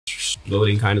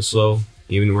loading kind of slow,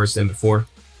 even worse than before.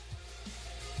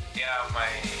 Yeah, my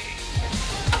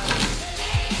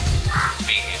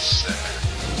ping is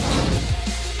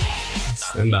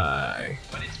Stand by.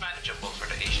 but it's manageable for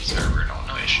the Asian server.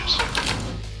 No issues.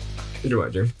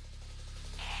 Roger.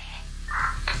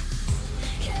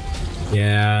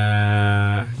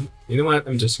 Yeah. You know what?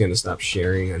 I'm just gonna stop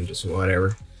sharing and just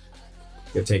whatever.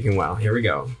 It's taking a while. Here we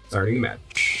go. Starting the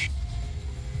match.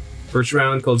 First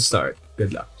round, cold start.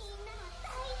 Good luck.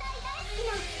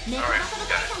 Alright,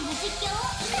 got it.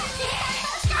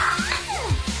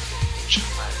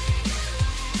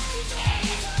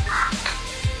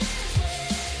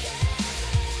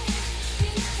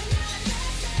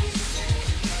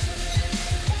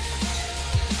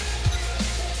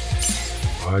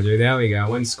 Roger that. We got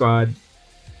one squad.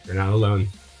 We're not alone.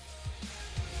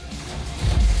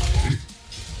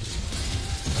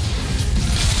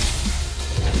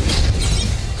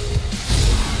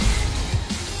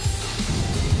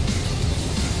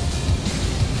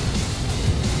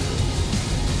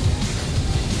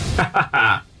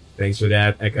 Thanks for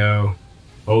that, Echo.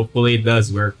 Hopefully it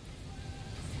does work.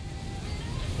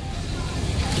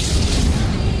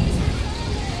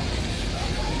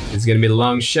 It's gonna be a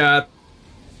long shot.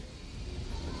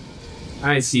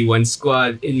 I see one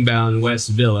squad inbound West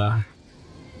Villa.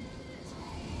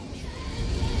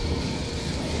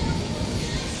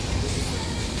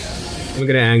 I'm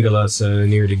gonna angle us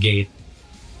near the gate.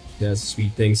 Just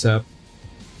speed things up.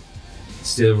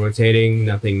 Still rotating,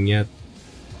 nothing yet.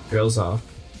 Trails off.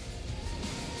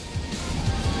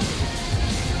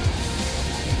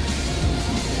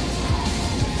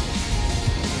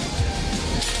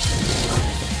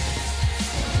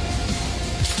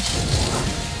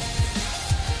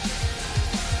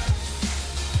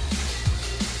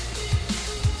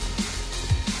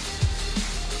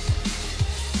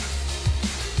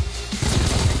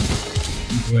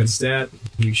 What's that?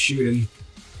 You shooting?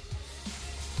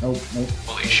 Nope.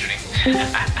 Fully shooting.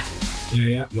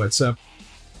 Yeah. What's up?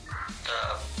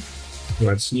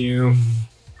 What's new?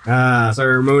 Ah,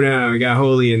 sorry, Ramona. We got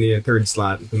Holy in the third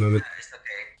slot at the moment. It's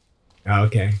okay. Oh,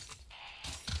 okay.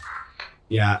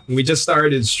 Yeah, we just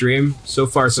started stream. So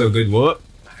far, so good. Whoop.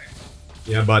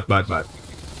 Yeah, but.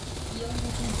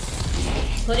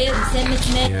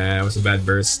 Yeah, it was a bad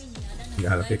burst. You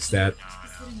gotta fix that.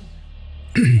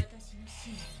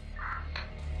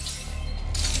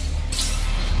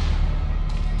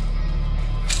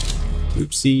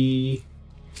 Oopsie.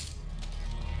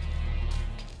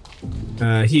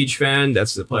 Huge fan,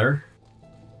 that's the player.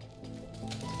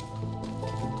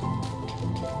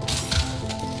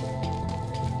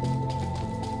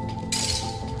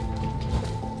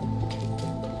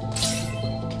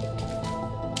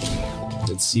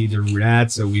 Let's see,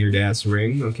 that's a weird ass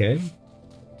ring, okay.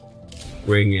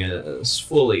 Ring is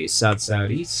fully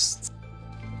south-southeast.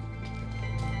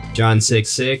 John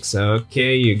 66,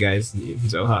 okay, you guys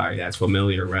so hard, that's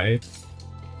familiar, right?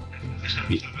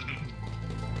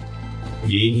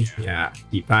 Yeah,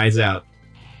 keep eyes out.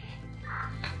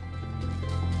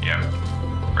 Yep,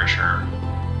 for sure.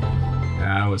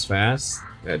 That was fast.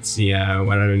 Let's see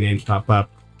what other names pop up.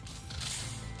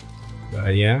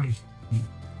 But yeah.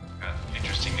 Got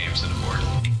interesting names on the board.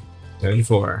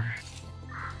 74.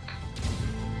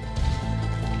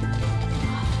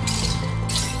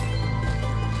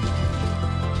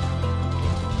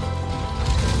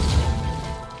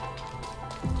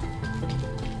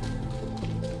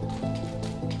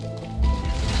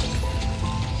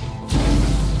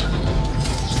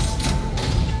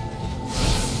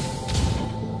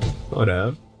 Hold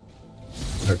up.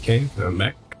 Okay, I'm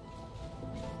back.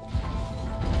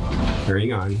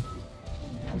 Carrying on.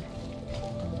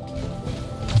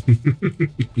 And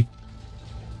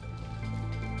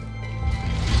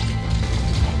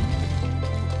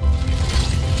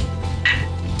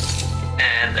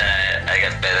I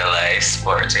got penalized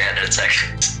for 300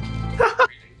 seconds.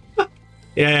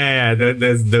 Yeah.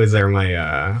 Those are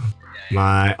my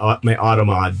my auto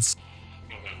mods.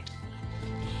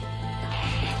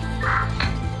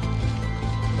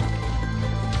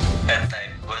 That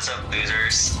time, what's up,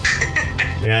 losers?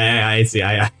 Yeah, I see.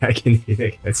 I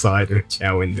saw it in the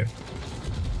chat window.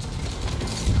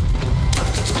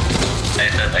 I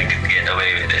thought I could get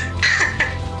away with it.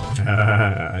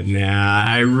 Nah,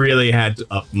 I really had to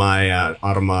up my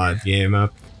auto mod game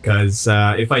up. Because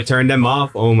if I turn them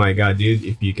off, oh my god, dude,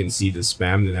 if you can see the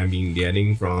spam that I've been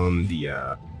getting from the,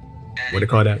 what do you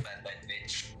call that?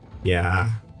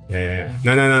 Yeah.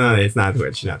 No, it's not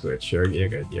Twitch, You're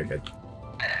good, you're good.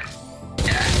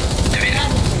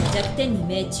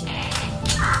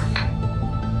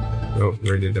 Oh,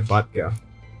 where did the bot go?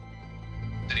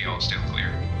 Did he all still clear?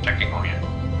 Technical, yeah.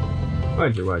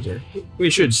 Roger, roger. We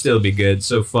should still be good.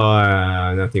 So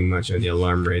far, nothing much on the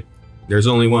alarm rate. There's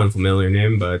only one familiar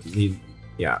name, but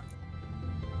yeah.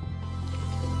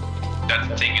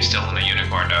 That thing is still in the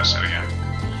unicorn though, so yeah.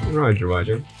 Roger,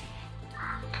 roger.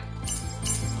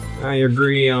 I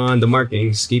agree on the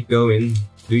markings. Keep going.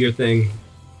 Do your thing.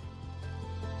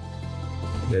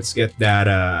 Let's get that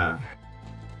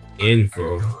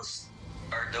info.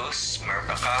 Are those Smurf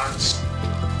accounts?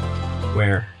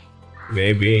 Where?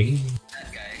 Maybe.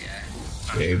 That guy,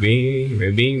 yeah.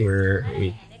 Maybe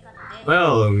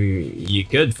well, you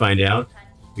could find out.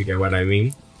 You get what I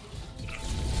mean?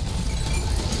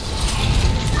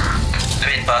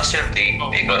 I mean, possibly, Oh,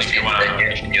 because if you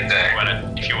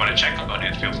wanna check on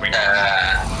it, feel free.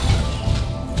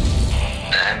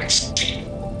 Let me see.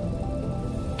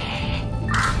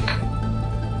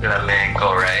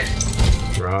 Flamenco, right?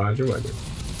 Roger, roger.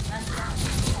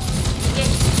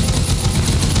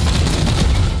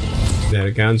 That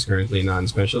account's currently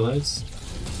non-specialized.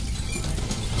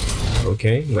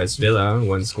 Okay, West Villa,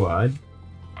 one squad.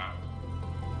 Wow.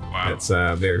 Wow. That's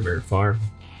very, very far.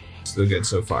 Still good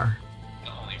so far.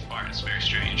 The only part is very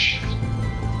strange.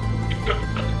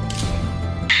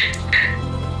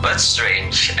 But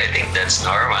strange. I think that's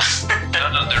normal.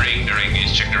 No, the ring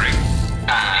is check the ring.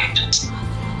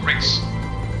 Rings.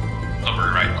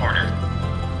 Upper right corner.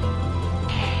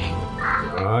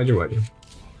 Roger, roger.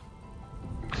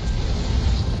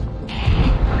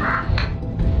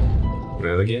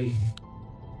 Well, again.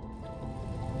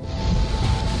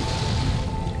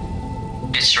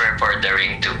 It's rare for the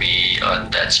ring to be on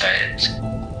that side.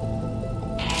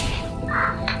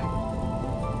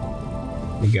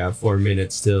 We got 4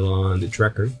 minutes still on the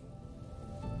tracker.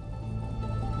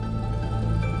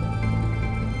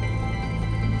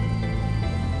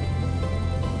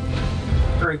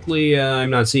 Currently, I'm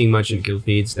not seeing much in kill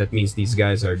feeds. That means these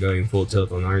guys are going full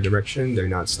tilt on our direction. They're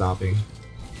not stopping.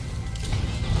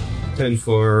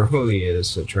 10-4, holy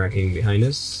is tracking behind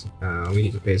us. We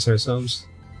need to pace ourselves.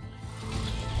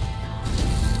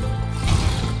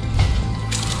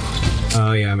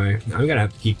 Oh yeah, I'm gonna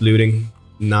have to keep looting.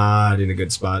 Not in a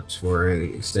good spot for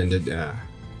an extended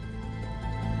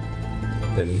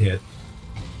hit.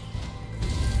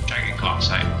 Checking clock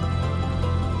side.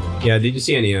 Yeah, did you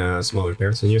see any small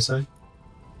repairs on your side?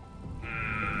 No,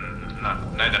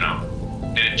 I don't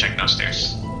know. Didn't check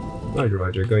downstairs. Roger,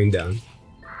 roger, going down.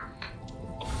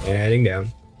 Heading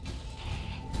down.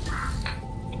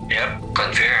 Yep,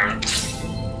 confirmed.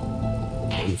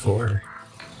 4.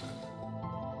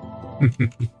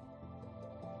 Confirmed.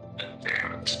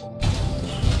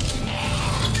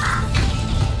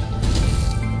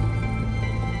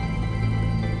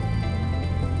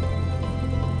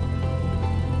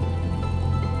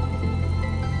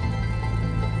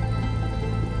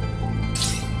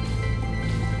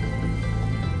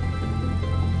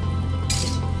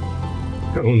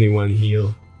 Only one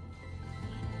heal.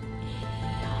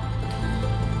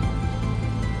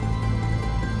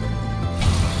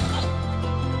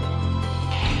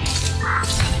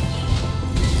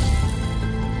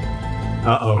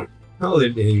 Uh-oh. Hold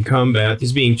it in combat.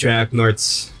 He's being tracked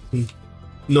north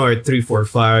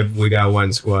 345. We got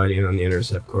one squad in on the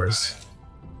intercept course.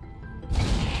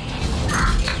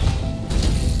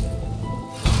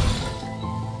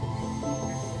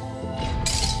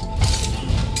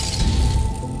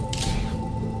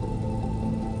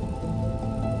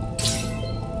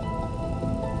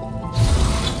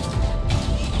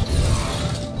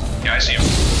 Yeah, I see him.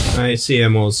 I see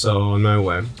him also on my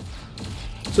web.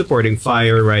 Supporting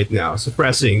fire right now,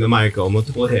 suppressing the Michael,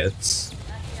 multiple hits.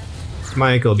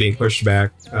 Michael being pushed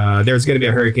back. There's gonna be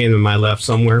a hurricane on my left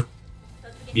somewhere.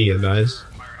 Be advised.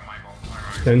 Fire to Michael.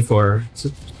 10-4.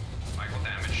 Michael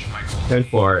damage. Michael.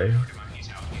 10-4. He's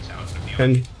out of the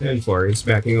field. 10-4. It's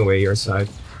backing away your side.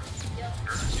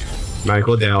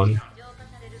 Michael down.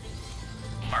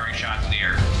 Firing shot in the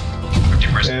air.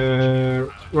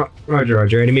 50%. Roger,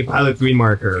 roger. Enemy pilot green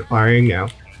marker. Firing now.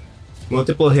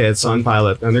 Multiple hits on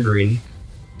pilot on the green.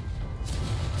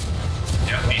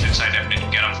 Yeah, he's inside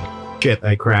definitely. Get him. Shit,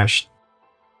 I crashed.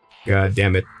 God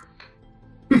damn it.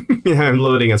 I'm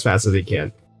loading as fast as I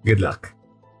can. Good luck.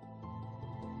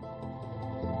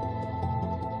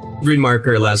 Green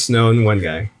marker, less known, one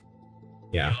guy.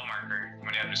 Yeah. Yellow marker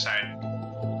on the other side.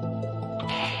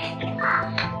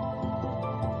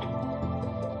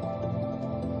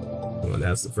 Well,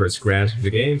 that's the first crash of the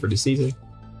game for the season.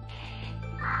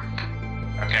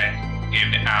 Okay.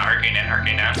 Give hurricane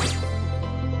now.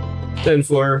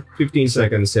 10-4, 15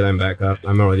 seconds till I'm back up.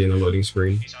 I'm already in the loading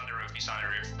screen. He's on the roof.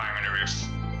 Fire on the roof.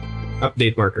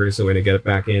 Update marker, so when I get it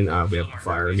back in, we have to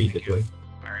fire immediately.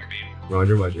 Firing beam.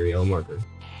 Roger, Roger, yellow marker.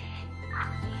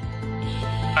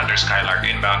 Another Skylark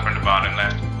inbound from the bottom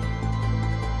left.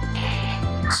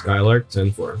 Skylark,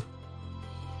 10-4.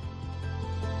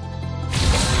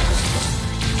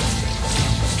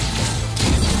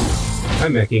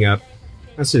 I'm backing up,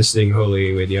 assisting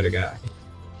Holy with the other guy.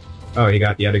 Oh, he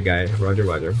got the other guy. Roger,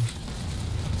 Roger.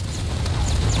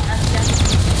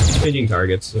 Changing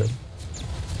targets. Is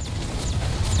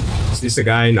this the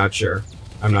guy? Not sure.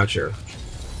 I'm not sure.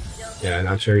 Yeah,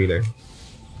 not sure either.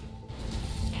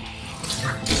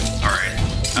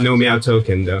 Alright. No meow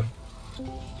token though.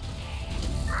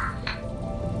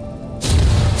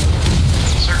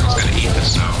 Circle's gonna eat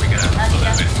this, so we gotta a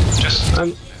little bit. Just.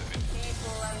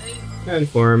 And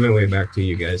for my way back to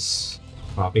you guys.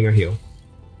 Popping a heal.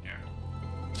 Yeah.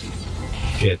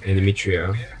 Shit, enemy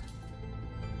trio.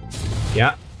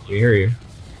 Yeah, we hear you.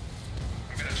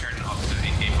 I'm gonna turn off the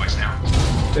in-game voice now.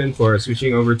 10-4,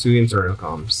 switching over to internal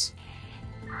comms.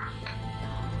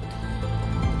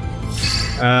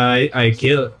 I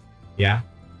kill. Yeah,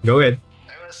 go ahead.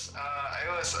 I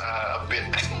was a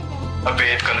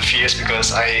bit confused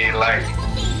because I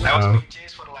was being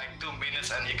chased for like 2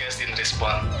 minutes and you guys didn't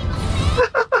respond.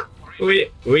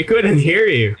 we couldn't hear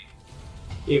you.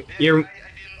 You're. I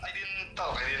didn't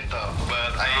talk,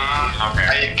 but I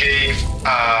Okay. gave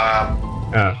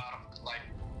Oh. like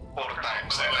 4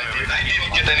 times and I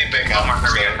didn't get any backup.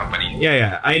 Korean company.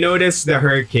 Yeah. I noticed the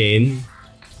hurricane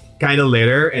kind of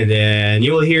later, and then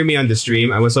you will hear me on the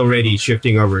stream. I was already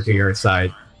shifting over to your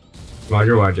side.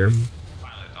 Roger, Roger.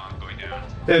 Pilot on going down.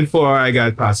 10-4, I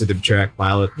got positive track.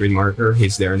 Pilot, green marker.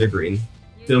 He's there in the green.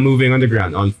 Still moving on the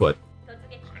ground, on foot.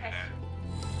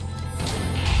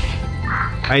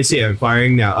 I see him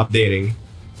firing now, updating.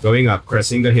 Going up,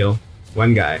 cresting the hill.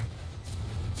 One guy.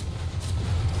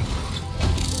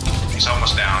 He's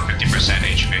almost down 50%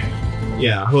 HP.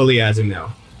 Yeah, Holy has him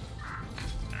now.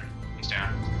 He's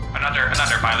down. Another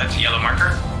pilot, yellow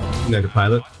marker. Another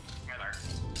pilot.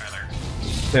 Skylark.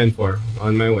 10-4,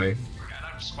 on my way. Got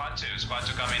another squad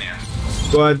 2 coming in.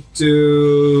 Squad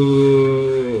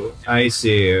 2. I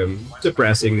see him.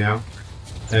 Suppressing now.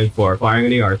 10-4, firing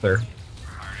on the Arthur.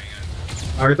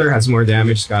 Arthur has more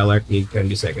damage. Skylark can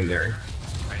be secondary.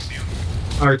 I see him.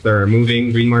 Arthur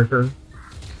moving, green marker.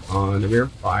 On the rear,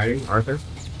 firing. Arthur.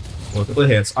 Multiple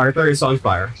hits. Arthur is on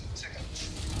fire.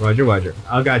 Roger, Roger.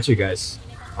 I got you guys.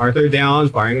 Arthur down,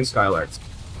 firing on Skylark.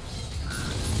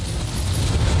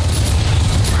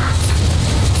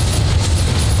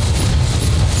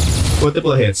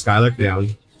 Multiple hits. Skylark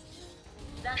down.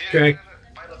 Track.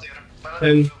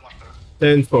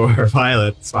 10-4.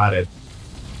 Pilot spotted.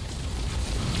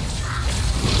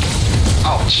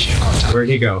 Ouch. Where'd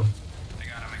he go? I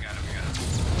got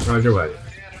him. Roger, Roger.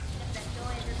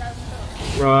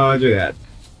 Roger that.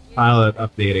 Pilot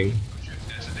updating.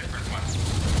 There's a different one.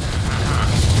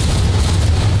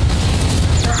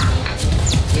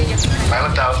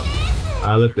 Pilot down.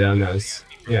 Pilot down, nice.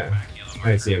 Yeah,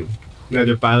 I see him.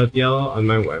 Another pilot yellow on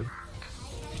my web.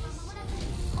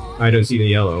 I don't see the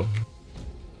yellow.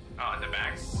 Oh, in the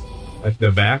back. At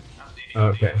the back?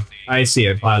 Okay. I see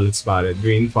a pilot spotted.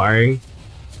 Green firing.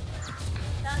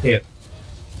 Hit.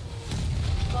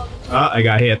 Oh, I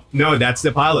got hit. No, that's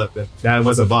the pilot. That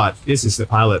was a bot. This is the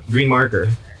pilot. Green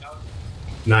marker.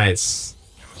 Nice.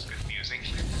 That was confusing.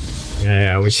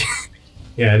 Yeah,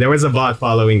 yeah, there was a bot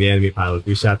following the enemy pilot.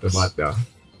 We shot the bot though.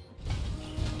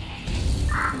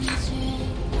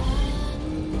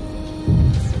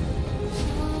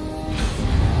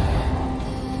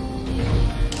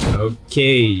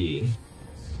 Okay.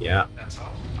 Yeah. That's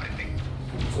all, I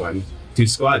think. 2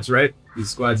 squads, right? 2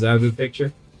 squads out of the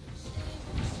picture.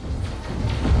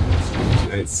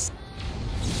 Nice.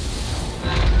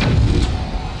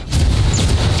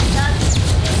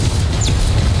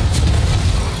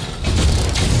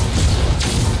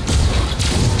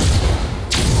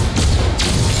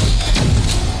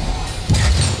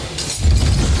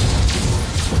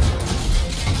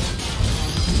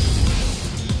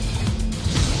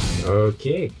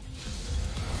 Okay.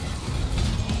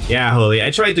 Yeah, Holy.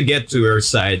 I tried to get to her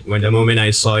side when the moment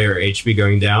I saw your HP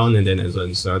going down, and then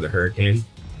I saw the hurricane.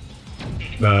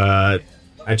 But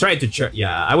I tried to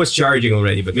yeah, I was charging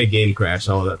already, but my game crashed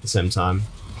all at the same time.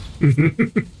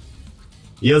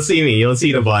 You'll see me. You'll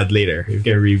see the VOD later. You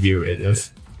can review it.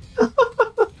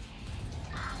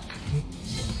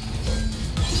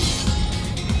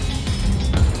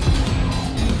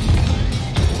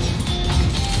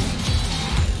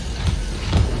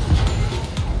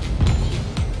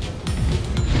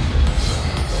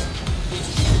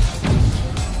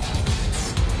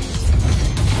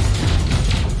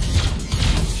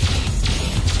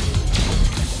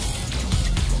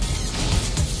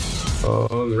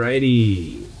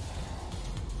 Alrighty.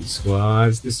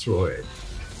 Squads destroyed.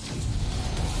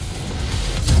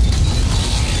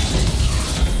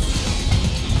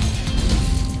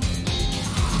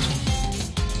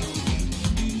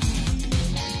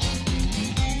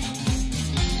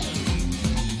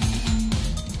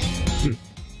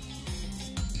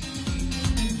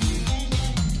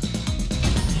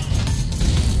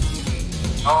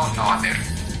 Oh, no one there.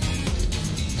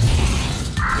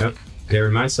 Yep, they're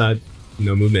on my side.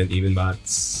 No movement, even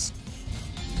bots.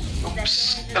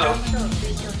 Oops. Hello.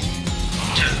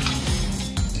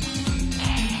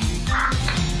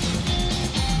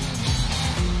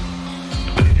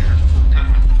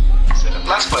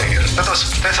 Last player. That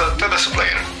was a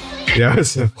player. Yeah,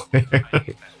 it's a player.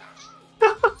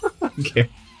 Okay.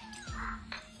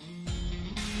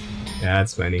 Yeah,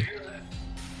 that's funny.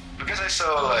 Because I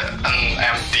saw an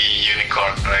empty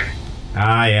unicorn, right?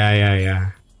 Ah, yeah.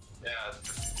 Yeah.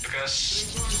 Because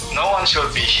no one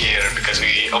should be here because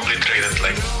we obliterated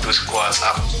like 2 squads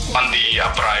up on the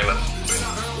upper island.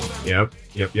 Yep.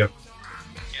 Yes, and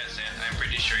I'm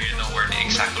pretty sure you know where the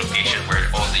exact location where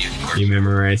all the unicorns. You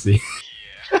memorized it.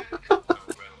 Yeah.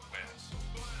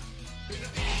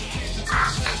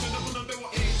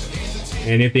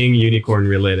 Anything unicorn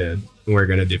related, we're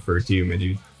gonna defer to you, my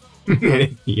dude.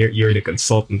 you're the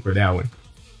consultant for that one.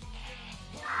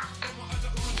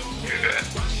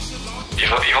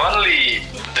 If only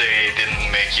they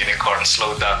didn't make unicorn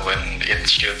slow down when it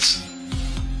shoots.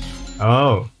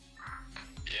 Oh,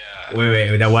 Yeah.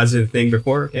 wait, that wasn't a thing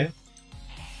before, yeah?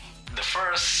 The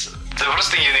first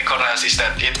thing unicorn has is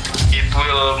that it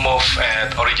will move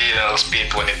at original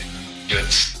speed when it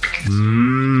shoots.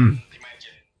 Imagine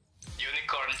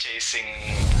unicorn chasing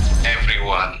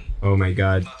everyone. Oh my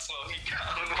god. Not slowing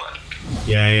down one.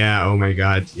 Yeah, oh my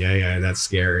god. Yeah, that's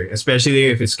scary. Especially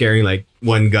if it's carrying like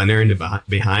one gunner in the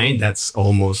behind, that's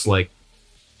almost like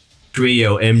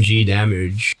trio MG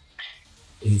damage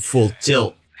in full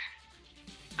tilt.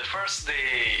 The first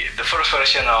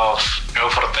version of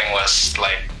Overthing was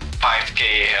like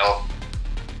 5k health.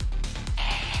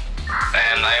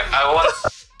 And I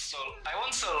once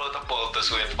soloed a Boltus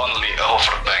with only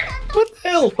Overthing. What the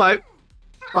hell?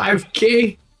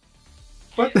 5k?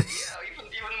 What the Yeah, even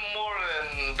more than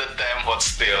the damn hot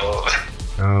still.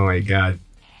 Oh my god.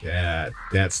 Yeah,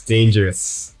 that's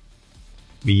dangerous.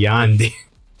 Beyond it.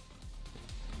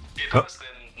 It was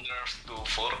then nerfed to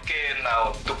 4k and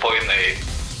now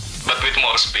 2.8, but with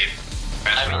more speed.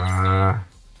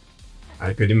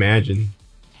 I could imagine.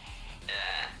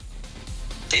 Yeah.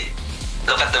 See,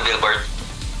 look at the billboard.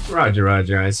 Roger,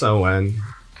 I saw one.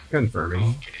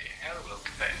 Confirming.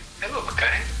 Okay, hello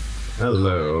guy.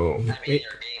 Hello. I mean, Hey,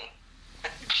 you're being.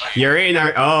 you're in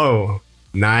our. Oh,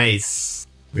 nice.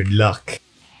 Good luck.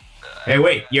 Hey,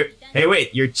 wait,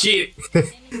 you're cheating.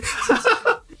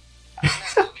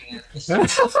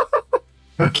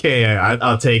 Okay,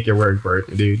 I'll take your word for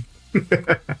it, dude.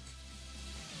 But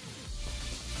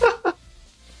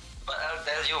I'll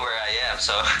tell you where I am,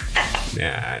 so. Nah.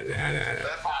 That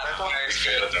one is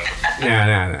fair though.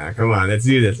 Nah. Come on, let's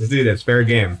do this. Fair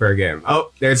game.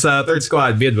 Oh, there's a third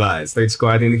squad. Be advised, third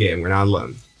squad in the game. We're not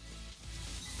alone.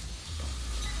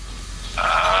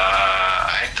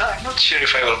 I'm not sure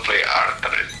if I will play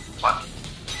archery. What?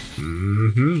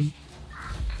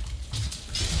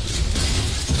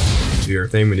 Do your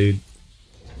thing, my dude.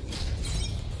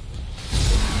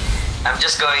 I'm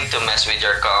just going to mess with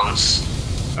your comms.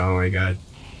 Oh my god,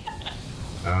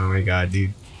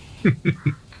 dude.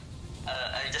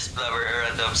 I just blubber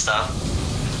random stuff.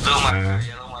 Blue marker,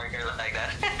 yellow marker, like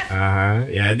that.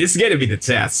 Yeah, this is gonna be the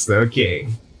test. Okay.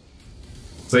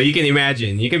 So you can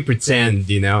imagine, you can pretend,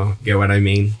 get what I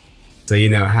mean? So you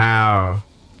know how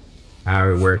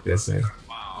it worked this way.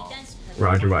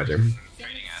 Roger.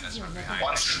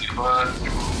 Once,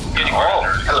 oh,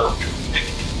 hello.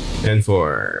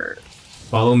 10-4.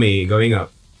 Follow me, going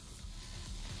up.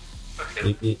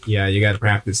 Yeah, you gotta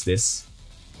practice this.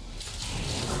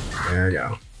 There we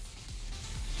go.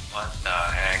 What the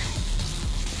heck?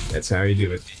 That's how you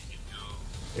do it.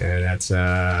 Yeah, that's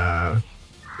What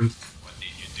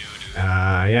did you do, dude?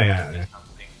 yeah.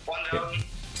 One down.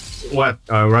 What?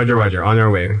 Roger, on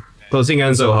our way. Closing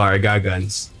in so hard, got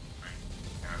guns.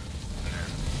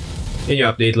 Can you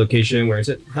update location? Where is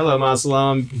it? Hello,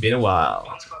 Masalam. Been a while.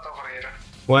 One spot over here.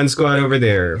 One squad over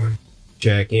there.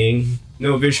 Checking.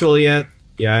 No visual yet.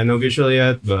 Yeah, no visual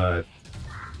yet, but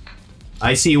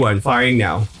I see one firing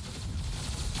now.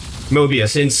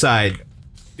 Mobius inside.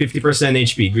 50%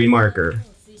 HP. Green marker.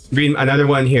 Green. Another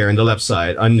one here on the left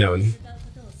side. Unknown.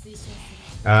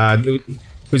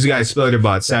 Who's the guy? Exploder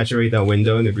bot. Saturate that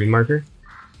window in the green marker.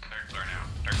 Third floor now.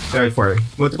 Third for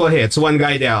multiple hits. One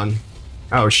guy down.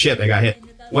 Oh shit, I got hit.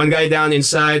 One guy down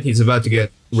inside. He's about to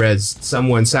get res.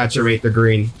 Someone saturate the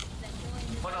green.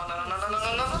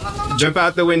 Jump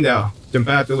out the window. Jump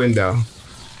out the window.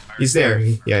 He's there.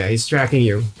 Yeah, he's tracking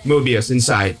you. Mobius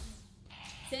inside.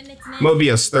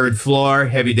 Mobius, third floor,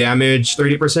 heavy damage,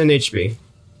 30% HP.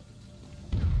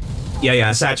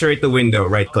 Yeah, saturate the window,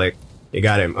 right click. You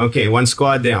got him. Okay, one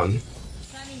squad down.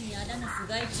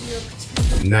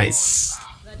 Nice.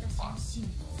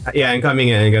 Yeah, I'm coming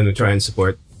in. I'm gonna try and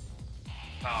support.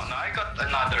 No, I got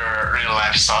another real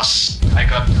life sauce. I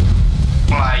got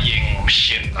flying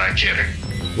machine right here.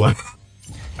 What?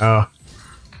 Oh.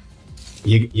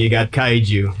 You got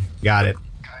kaiju. Got it.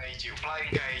 Kaiju, flying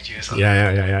kaiju. So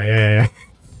Yeah.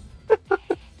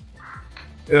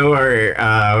 Don't worry,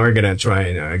 we're gonna try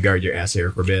and guard your ass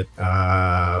here for a bit.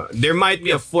 There might be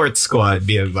a fourth squad,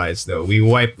 be advised though. We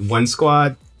wiped one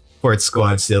squad, fourth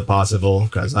squad still possible,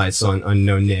 because I saw an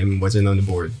unknown name wasn't on the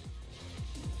board.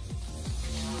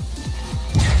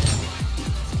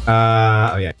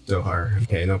 Oh yeah, so hard.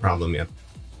 Okay, no problem yet.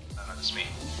 that's me.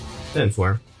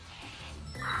 10-4.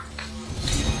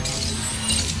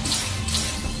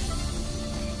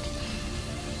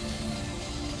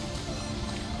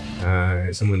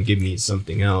 Someone give me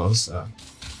something else.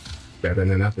 Better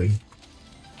than nothing.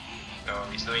 So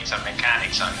he's doing some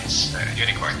mechanics on his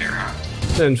unicorn there, huh?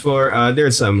 10-4.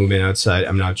 There's some movement outside.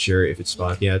 I'm not sure if it's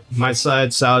spot yet. My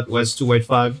side, southwest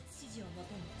 285.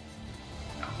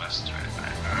 No, west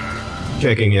 25.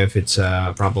 Checking if it's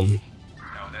a problem.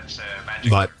 No, that's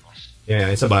magic. Bot. Yeah,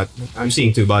 it's a bot. I'm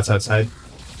seeing two bots outside.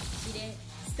 Yeah,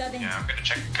 I'm gonna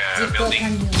check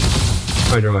building.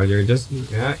 Roger.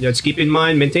 Just keep in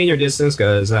mind, maintain your distance,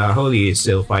 because Holy is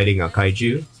still fighting a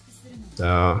kaiju.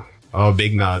 So, oh,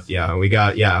 big mouth. Yeah, we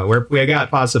got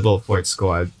possible fourth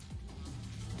squad.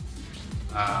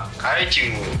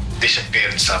 Kaiju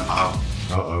disappeared somehow.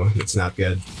 Uh-oh, it's not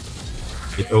good.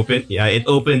 It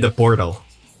opened the portal.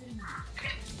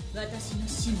 I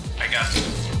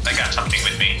got something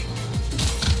with me.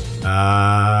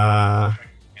 And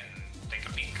take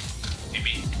a peek.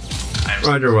 Maybe.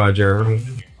 Roger.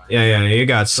 Yeah, you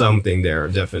got something there,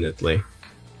 definitely.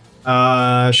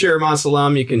 Sure,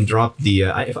 Masalam, you can drop the.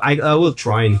 I will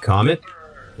try and calm it.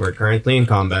 We're currently in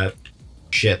combat.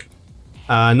 Shit.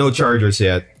 No chargers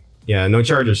yet. Yeah, no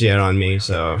chargers yet on me.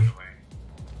 So,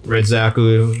 Red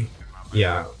Zaku.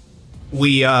 Yeah,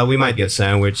 we might get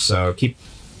sandwiched. So keep.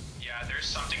 Yeah, there's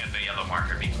something at the yellow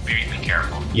marker. Be very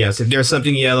careful. Yes, if there's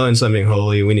something yellow and something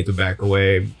holy, we need to back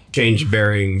away. Change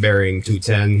bearing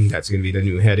 210. That's gonna be the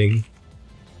new heading.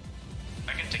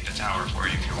 I can take the tower for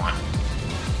you if you want.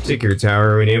 Take your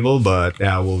tower when able, but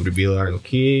that will reveal our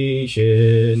location.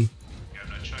 You have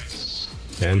no choice.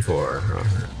 10-4.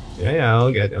 Yeah, I'll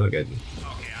get. Okay,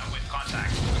 I'm with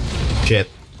contact. Shit.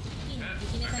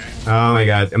 Okay. Oh my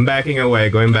god, I'm backing away,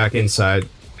 going back inside.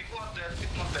 Big one dead.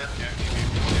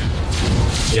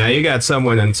 Yeah, you got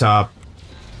someone on top.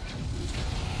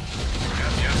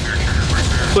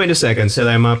 20 seconds till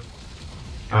I'm up.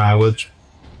 I will. It's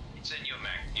a new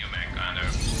mech, kind of.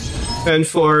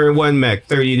 10-4, 1 mech,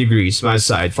 30 degrees, my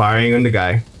side, firing on the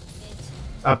guy.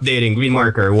 Updating, green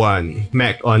marker, 1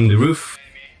 mech on the roof.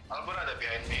 Alborada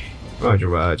behind me.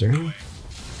 Roger.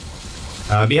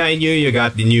 Behind you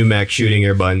got the new mech shooting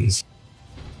your buns.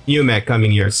 New mech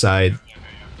coming your side.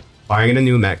 Firing the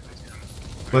new mech.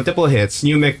 Multiple hits,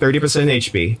 new mech 30%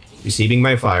 HP. Receiving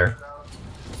my fire.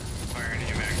 Fire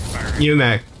new mech. Fire. New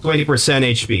mech, 20%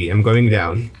 HP. I'm going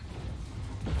down.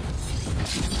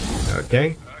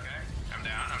 Okay. Okay, I'm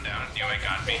down. New mech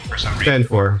got me for some reason.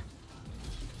 10-4.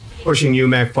 Pushing new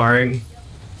mech, firing.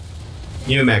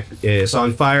 New mech is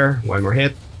on fire. One more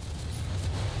hit.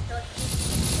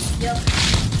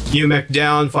 New mech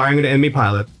down, firing at the enemy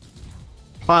pilot.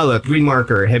 Pilot, green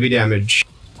marker, heavy damage.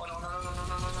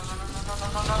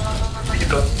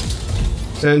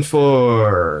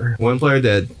 10-4. 1 player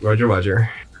dead. Roger.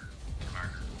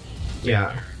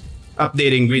 Yeah.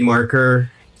 Updating, green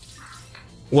marker.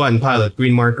 1 pilot,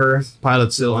 green marker.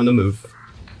 Pilot still on the move.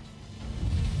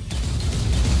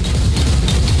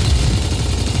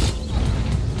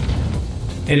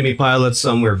 Enemy pilot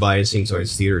somewhere biasing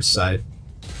towards theater side.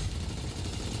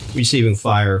 Receiving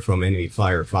fire from enemy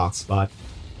Firefox spot.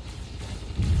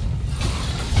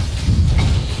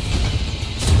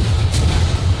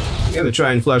 I'm gonna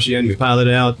try and flush the enemy pilot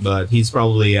out, but he's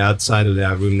probably outside of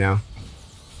that room now.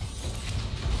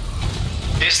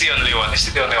 He's the only one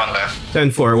left.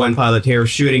 10-4, 1 pilot here,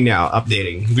 shooting now,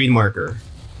 updating, green marker.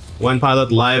 1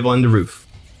 pilot live on the roof.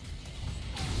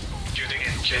 Shooting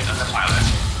on the pilot.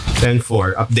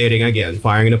 10-4, updating again,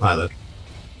 firing the pilot.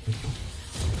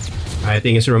 I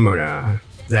think it's Ramona.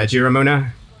 Is that you,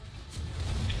 Ramona?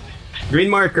 Green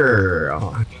marker.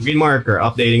 Oh, green marker.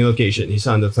 Updating location. He's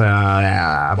on the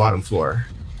bottom floor.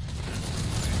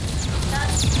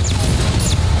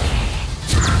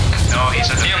 No, he's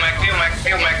a New Mac.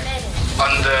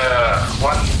 On the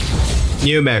one.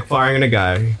 New mech firing on a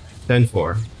guy.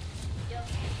 10-4.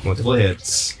 Multiple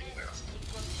hits.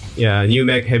 Yeah, new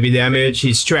mech heavy damage.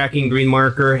 He's tracking green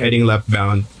marker, heading left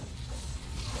bound.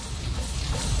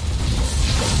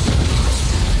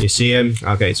 You see him?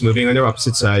 Okay, it's moving on the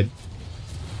opposite side.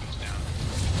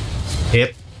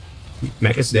 Hit.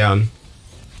 Mech is down.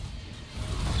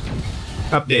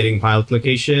 Updating pilot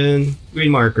location.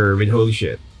 Green marker with holy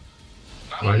shit.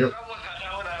 Roger.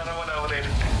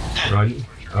 Roger.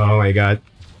 Oh my god.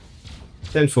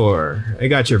 10-4. I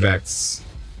got your backs.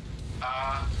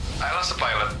 I lost the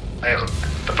pilot.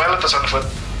 The pilot was on foot.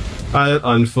 Pilot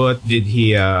on foot. Did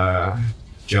he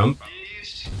jump?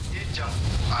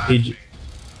 He jumped.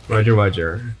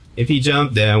 Roger. If he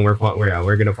jumped, then we're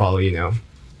gonna follow you now.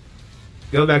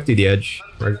 Go back to the edge.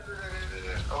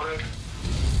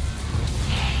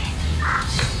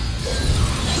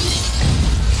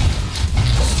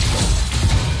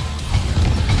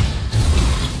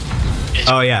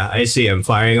 Oh yeah, I see him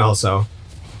firing also.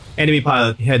 Enemy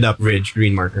pilot, head up ridge,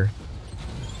 green marker.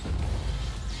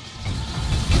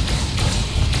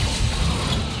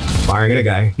 Firing at a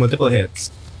guy, multiple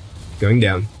hits. Going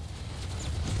down.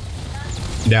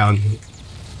 Down.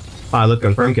 Pilot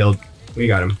confirmed killed. We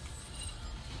got him.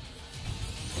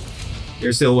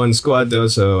 There's still one squad though,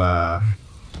 so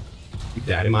keep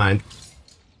that in mind.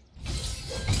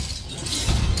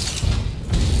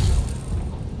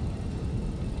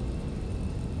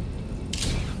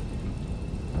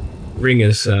 Ring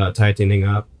is tightening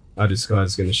up. Other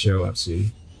squads gonna show up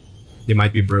soon. They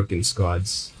might be broken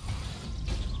squads.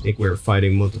 I think we're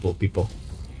fighting multiple people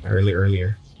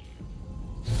earlier.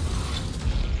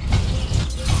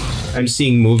 I'm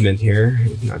seeing movement here.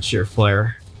 Not sure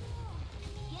flare.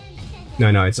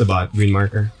 No, it's a bot. Green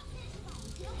marker.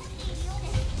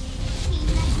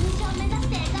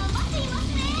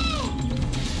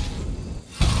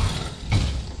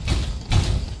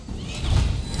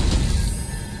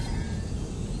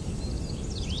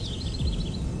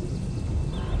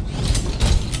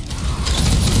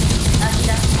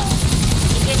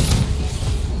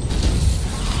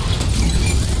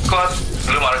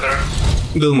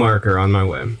 Blue marker on my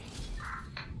way.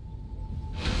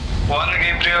 One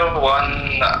Gabriel,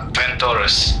 one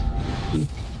Venturus.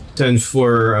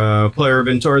 10-4 player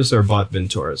Venturus or bot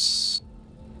Venturus?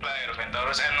 Player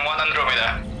Venturus and one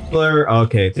Andromeda. Player,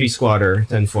 okay, 3 squatter,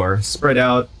 10-4. Spread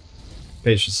out,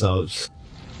 pace yourselves.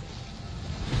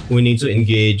 We need to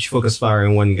engage, focus fire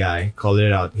on one guy. Call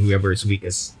it out, whoever is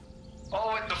weakest.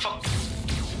 Oh, what the fuck?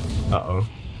 Uh-oh.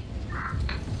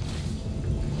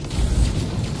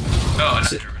 Oh,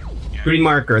 not German. Yeah. Green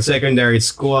marker, secondary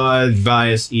squad,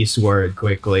 bias eastward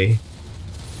quickly.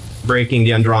 Breaking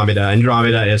the Andromeda.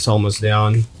 Andromeda is almost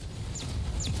down.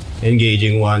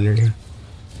 Engaging one.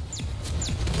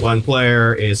 One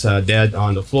player is dead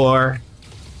on the floor.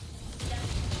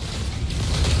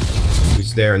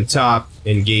 Who's there on top?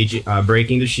 Engaging,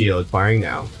 breaking the shield, firing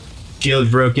now.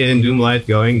 Shield broken, Doomlight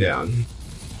going down.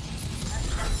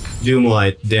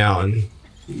 Doomlight down.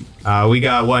 We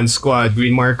got one squad,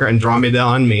 green marker, Andromeda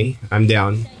on me. I'm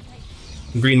down.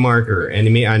 Green marker,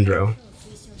 enemy Andro.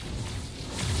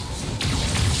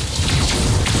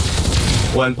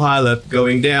 One pilot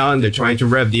going down. They're trying to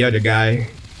rev the other guy.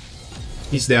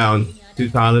 He's down. 2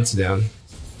 pilots down.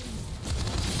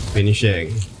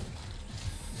 Finishing.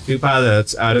 2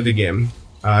 pilots out of the game.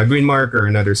 Green marker,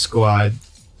 another squad.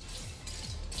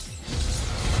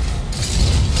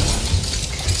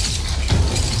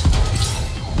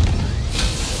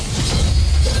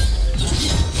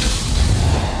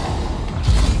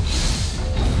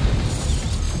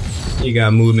 You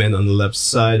got movement on the left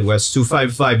side. West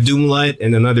 255 Doomlight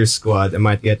and another squad that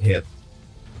might get hit.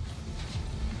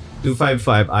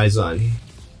 255 eyes on.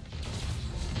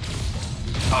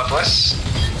 Southwest?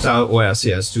 Southwest,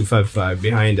 yes, 255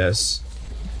 behind us.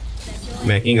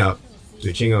 Making up.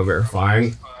 Switching over.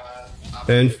 Firing.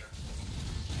 Then.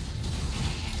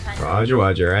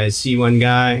 Roger. I see one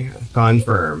guy.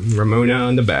 Confirm. Ramona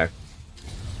on the back.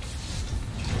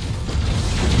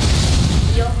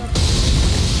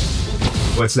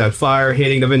 What's that fire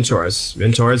hitting the Venturus?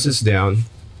 Venturus is down.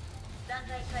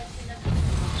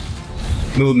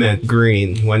 Movement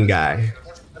green, one guy.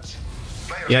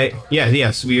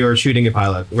 Yes, we are shooting a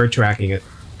pilot. We're tracking it.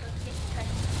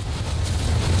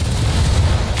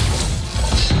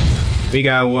 We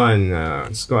got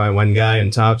one squad, one guy on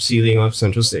top, ceiling of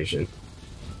Central Station.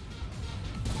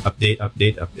 Update,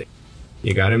 update, update.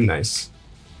 You got him, nice.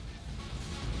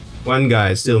 One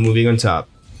guy still moving on top.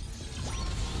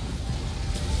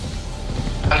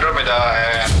 Andromeda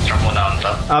and Ramona on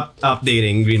top.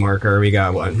 Updating green marker. We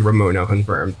got one. Ramona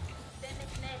confirmed.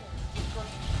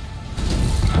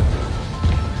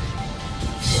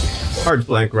 Hard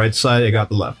flank right side. I got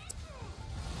the left.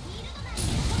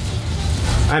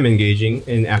 I'm engaging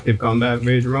in active combat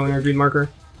with Ramona green marker.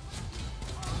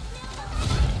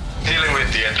 Dealing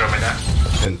with the Andromeda.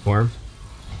 Inform.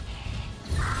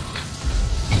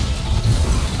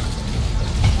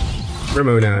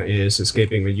 Ramona is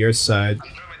escaping with your side.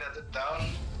 Andromeda down.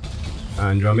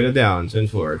 Andromeda down.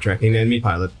 10-4. Tracking the enemy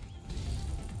pilot.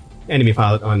 Enemy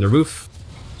pilot on the roof.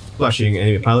 Flushing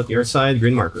enemy pilot your side.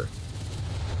 Green marker.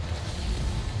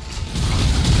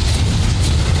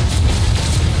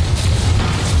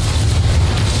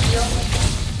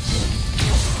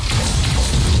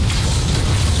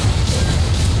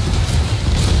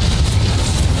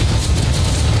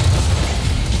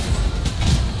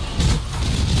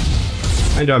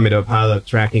 Andromeda pilot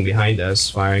tracking behind us,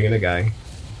 firing at a guy.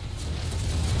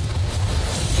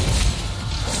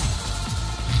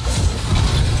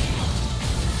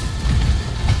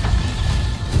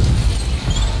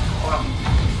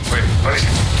 Wait, what is it?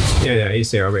 Yeah, he's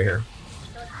there, over here.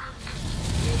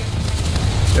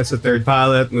 That's the third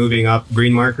pilot, moving up,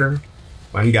 green marker.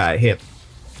 One guy hit.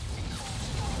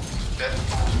 Dead.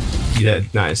 He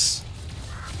did, nice.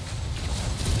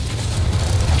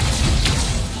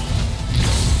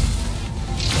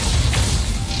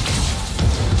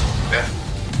 Dead.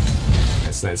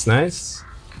 Nice.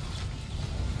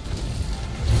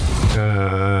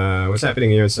 What's happening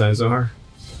on your side, Zohar?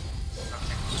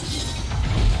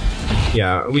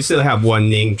 Yeah, we still have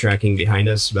one Ning tracking behind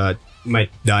us, but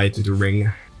might die to the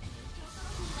ring.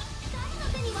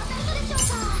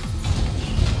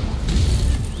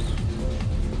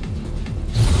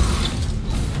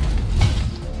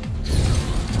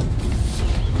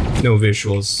 No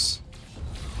visuals.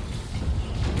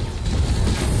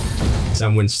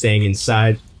 Someone's staying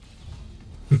inside.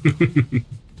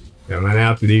 Come on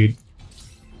out, dude.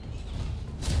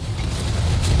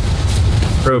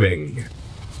 Probing.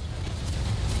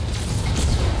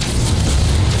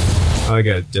 Oh,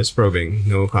 good. Just probing.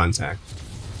 No contact.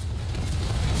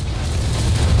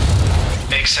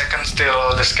 8 seconds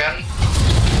till the scan.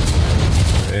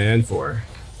 And 4.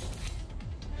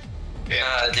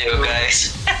 You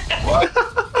guys. What?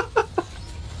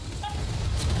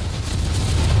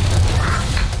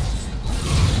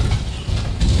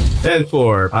 And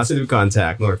 4. Positive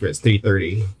contact. Northwest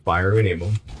 330. Fire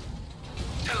enable.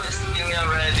 Who is doing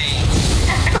already?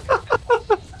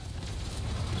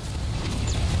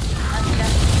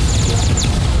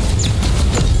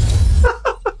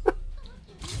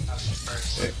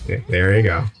 There you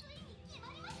go.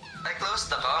 I closed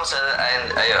the box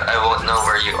and I won't know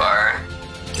where you are.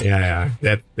 Yeah.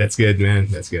 That's good, man.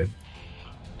 That's good.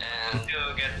 And You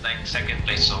get like second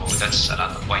place, so that's a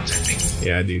lot of points, I think.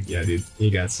 Yeah, dude.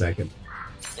 You got second.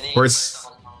 hindi Course.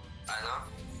 ano?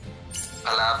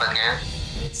 Kalaban ngayon.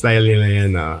 Style nila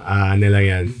yan, no? Ano lang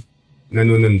yan.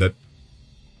 Nanunundot.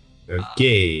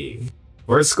 Okay.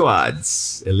 4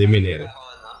 squads. Eliminated.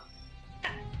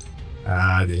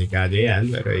 Delikado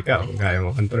yan. Pero ikaw, kung kaya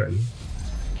mo control.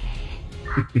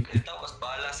 Tapos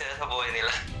bahala sila sa buhay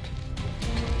nila.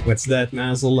 What's that,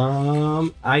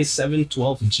 Mazalam?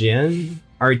 i7-12 Gen,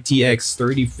 RTX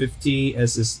 3050,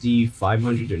 SSD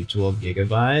 512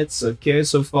 gigabytes. Okay,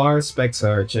 so far specs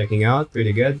are checking out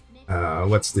pretty good.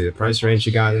 What's the price range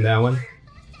you got in that one?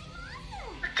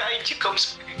 Kaiji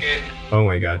comes again. Oh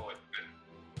my god.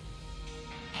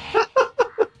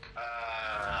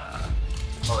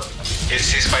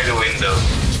 He's by the window.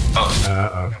 Oh.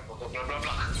 Uh-oh. Blah, blah,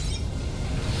 blah.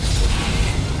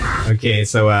 Okay,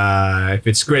 so if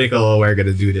it's critical, we're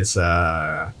gonna do this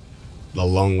the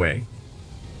long way.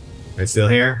 Are you still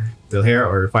here? Still here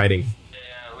or fighting?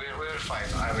 Yeah, we're fine.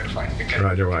 I will fight. We can.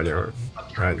 Roger.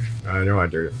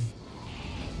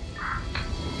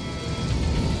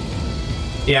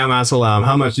 Yeah, Masalam,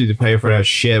 how much did you pay for that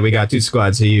shit? We got 2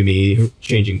 squads, Ayumi,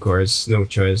 changing course. No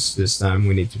choice this time,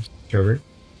 we need to cover.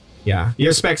 Yeah,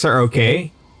 your specs are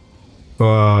okay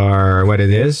for what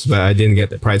it is, but I didn't get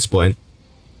the price point.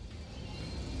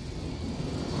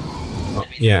 Oh,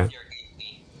 yeah.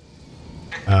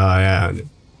 Yeah,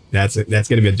 that's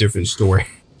gonna be a different story.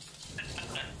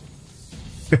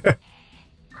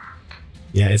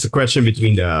 Yeah, it's a question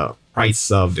between the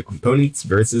price of the components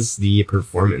versus the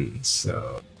performance.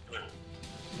 So,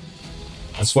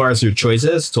 as far as your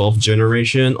choices, 12th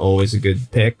generation, always a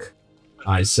good pick.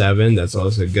 i7, that's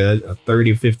also good. A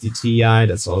 3050 Ti,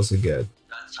 that's also good.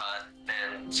 That's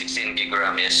 16 gig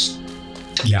RAM is.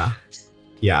 Yeah.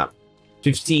 Yeah.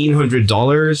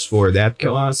 $1,500 for that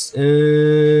cost.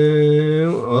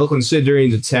 Well,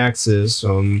 considering the taxes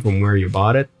from where you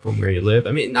bought it, from where you live,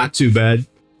 I mean, not too bad.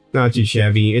 Not too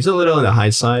shabby. It's a little on the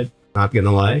high side, not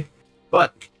gonna lie.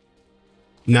 But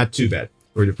not too bad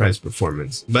for the price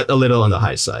performance. But a little on the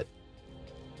high side.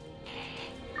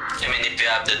 I mean, if you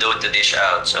have the dough to dish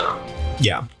out, so.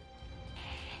 Yeah.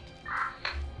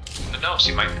 Who knows?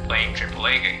 He might be playing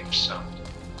AAA games, so.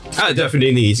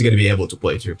 Definitely he's going to be able to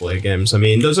play AAA games. I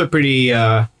mean, those are pretty...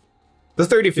 the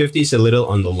 3050 is a little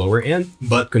on the lower end,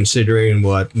 but considering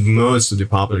what most of the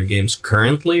popular games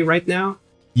currently right now,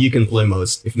 you can play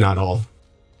most, if not all.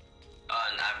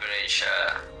 On average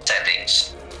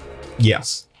settings.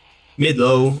 Yes.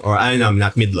 Mid-low, or I know,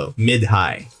 not mid-low,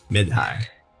 mid-high. Mid-high.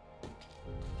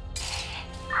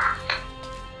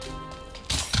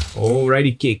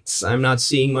 Alrighty, kicks. I'm not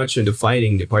seeing much in the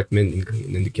fighting department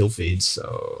in the kill feeds,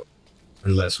 so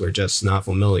unless we're just not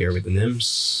familiar with the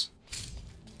NIMS.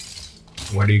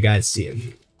 What are you guys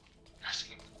seeing?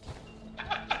 Nothing.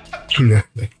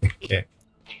 Okay.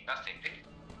 Nothing.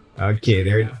 Okay,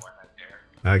 there. One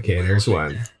there. Okay, there's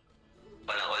one.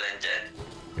 Walang ulan dyan.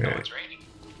 No, Alright. it's raining.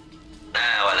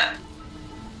 Wala.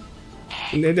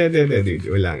 Hindi.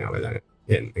 Wala nga.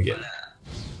 Yan, again. Wala.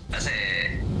 Kasi,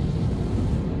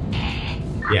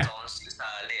 Yeah. akong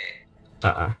sali eh.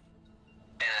 Uh-uh.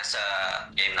 Eh, nasa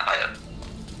game na kayo.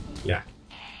 Yeah.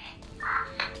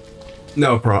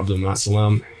 No problem,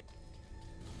 Aslam.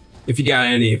 If you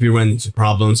run into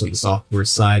problems on the software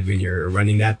side when you're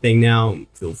running that thing now,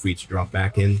 feel free to drop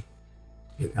back in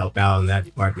and help out in that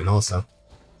department also.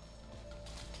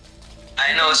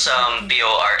 I know some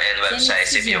PORN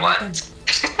websites if you want.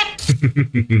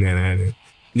 No.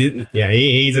 Yeah,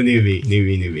 he's a newbie.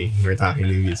 We're talking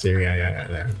newbies here.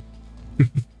 Yeah.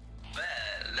 Well,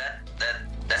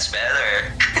 that's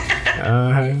better.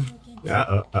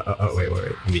 Wait.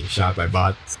 I'm being shot by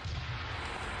bots.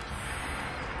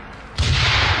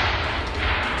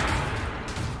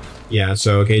 Yeah,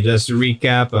 so okay, just to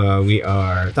recap, we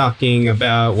are talking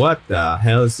about what the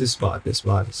hell is this bot? This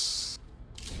bot is...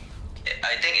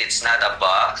 I think it's not a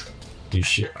bug. You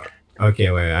should... Okay,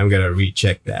 wait, I'm gonna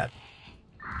recheck that.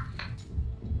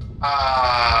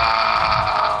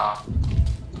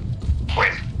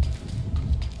 Wait.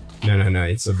 No,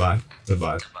 it's a bot. It's a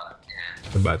bot.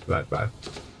 It's a bot.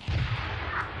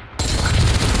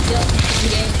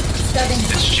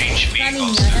 Let's change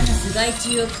vehicles.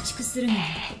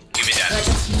 Give me that.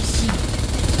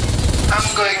 I'm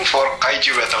going for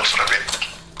kaiju battles for a bit.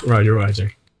 Roger. I don't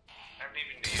even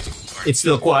need It's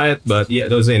still quiet, but yeah,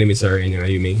 those enemies are in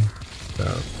Ayumi.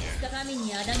 So...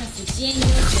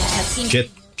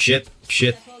 Shit.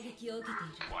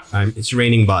 It's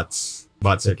raining bots.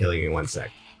 Bots are killing me 1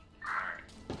 sec.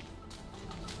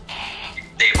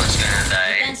 Damon's gonna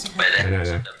die by the hands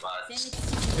No. of the bots.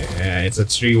 Yeah, it's a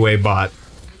 3-way bot. It's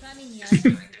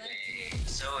going to be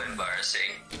so embarrassing.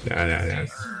 No.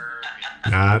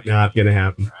 Not gonna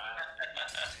happen.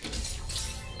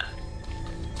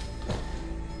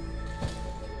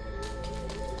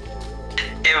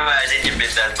 Imagine you've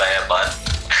been done by a bot.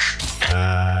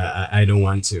 I don't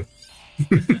want to.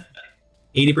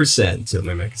 80% till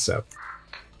my mech's up.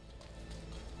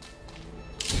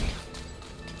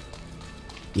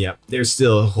 Yep, they're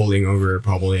still holding over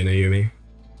probably in Ayumi.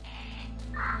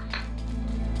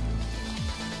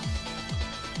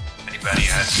 Anybody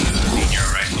has a linear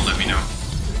rifle, let me know.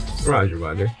 Roger.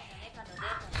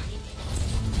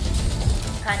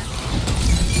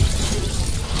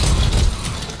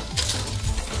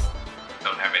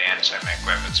 Don't have any anti-mech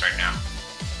weapons right now.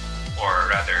 Or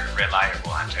rather,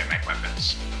 reliable anti-mech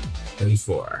weapons. And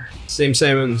 4. Same.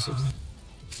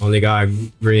 Only got a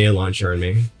grenade launcher on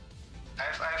me. I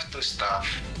have 2 stuff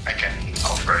I can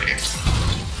offer you.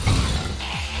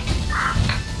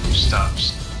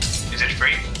 Stops. Is it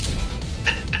free?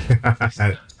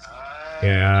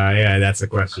 Yeah, that's the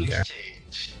question there.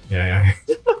 Change. Yeah.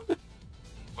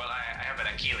 Well, I have an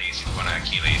Achilles. If you want an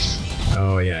Achilles.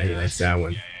 Oh yeah, he likes that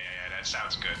one. Yeah, that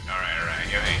sounds good. Alright.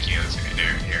 Give me an Achilles.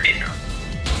 Here you go.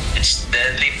 It's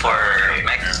deadly for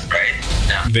mechs, right?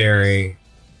 No. Very.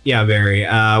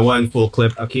 One full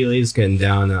clip Achilles can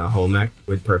down a whole mech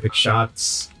with perfect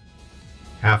shots.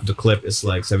 Half the clip is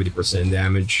like 70%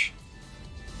 damage.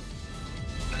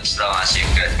 As long as you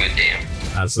got good aim.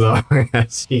 As long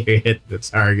as you hit the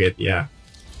target, yeah.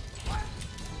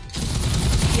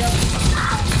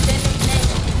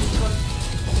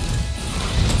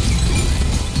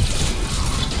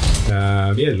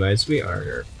 Be advised, we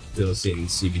are still seeing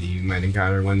CBD. You might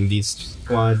encounter one of these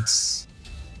squads.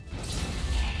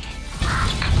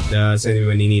 Does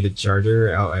anybody need a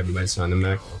charger? Oh, everybody's on the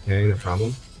mech. Okay, no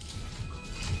problem.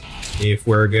 If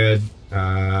we're good,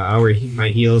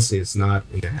 my heals is not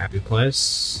in a happy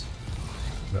place,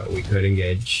 but we could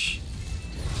engage.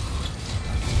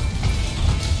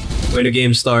 When the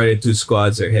game started, 2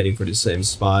 squads are heading for the same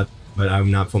spot, but I'm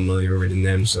not familiar with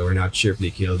them, so we're not sure if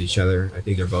they killed each other. I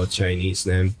think they're both Chinese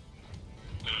then.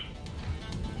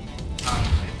 I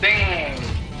think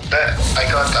that I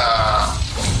got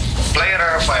player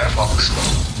Firefox.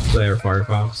 Player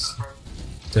Firefox.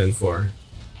 10-4.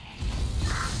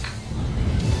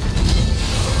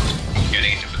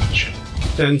 Getting into position.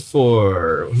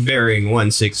 10-4. Bearing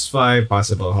 165.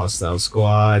 Possible hostile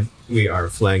squad. We are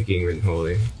flanking with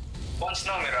Holy. One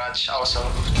Snow Mirage also.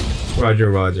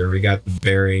 Roger, roger. We got the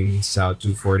bearing south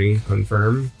 240.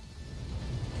 Confirm.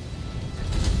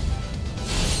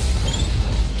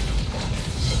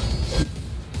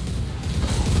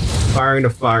 Firing the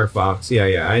Firefox.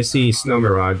 Yeah. I see Snow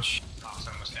Mirage. Fox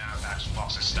almost down. That's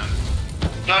Fox is stunned.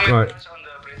 No Right. Mirage on the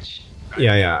bridge.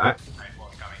 Yeah.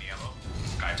 Skyfall coming yellow.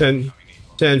 Skyfall 10, coming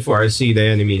yellow. 10-4. I see the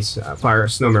enemies. Fire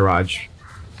Snow Mirage.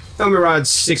 Snow Mirage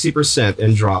 60%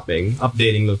 and dropping.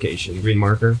 Updating location. Green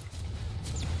marker.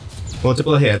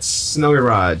 Multiple hits. Snow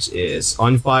Mirage is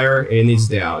on fire and is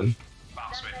down.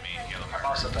 Fox with me. Yellow marker.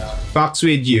 Also down. Fox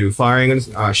with you. Firing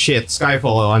on. Shit.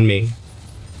 Skyfall on me.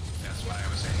 That's what I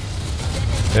was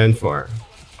saying. 10-4.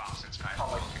 Fox and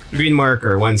Skyfall. Green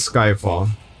marker. 1 Skyfall.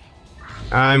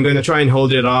 I'm gonna try and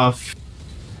hold it off.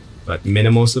 But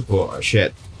minimal support. Oh,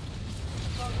 shit.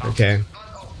 Okay.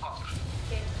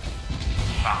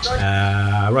 Fox.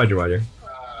 Roger.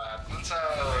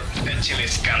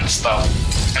 Chili's can't stop.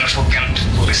 And full can't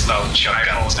fully stop.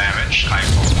 Skyfall damage.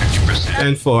 Skyfall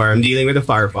 50%. 10-4. I'm dealing with the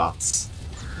Firefox.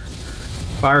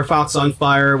 Firefox on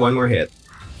fire. 1 more hit.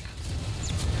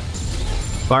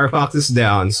 Firefox is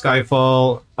down.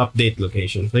 Skyfall. Update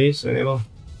location, please. Enable.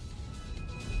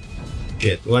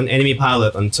 Shit. 1 enemy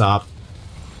pilot on top.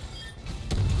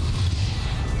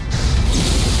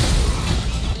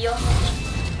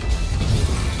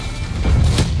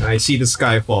 I see the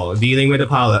Skyfall. Dealing with the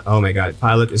pilot. Oh my god.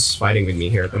 Pilot is fighting with me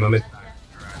here at the moment.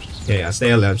 Okay, yeah, stay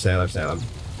alive.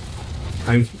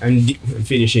 I'm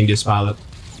finishing this pilot.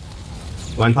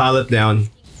 1 pilot down.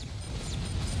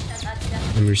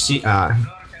 I'm Can you finish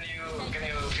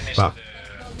Fuck.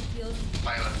 the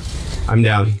pilot? I'm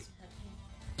down.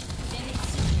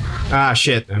 Ah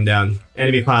shit, I'm down.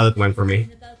 Enemy pilot went for me.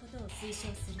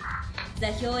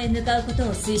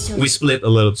 We split a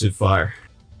little too far.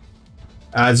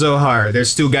 Zohar,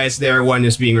 there's 2 guys there, 1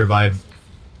 is being revived.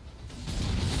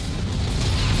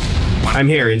 I'm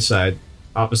here inside.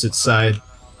 Opposite side.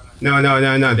 No,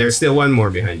 there's still 1 more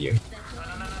behind you.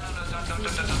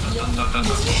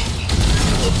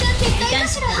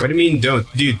 What do you mean don't?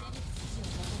 Dude,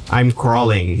 I'm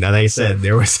crawling. That I said,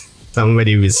 there was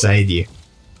somebody beside you.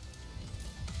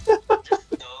 Don't.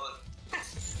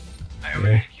 I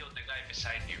already killed the guy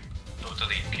beside you.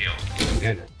 Totally killed.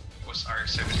 Yeah, It was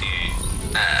R78.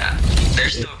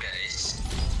 There's 2 guys.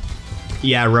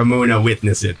 yeah, Ramona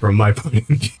witnessed it from my point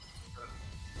of view.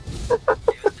 He was telling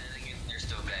you there's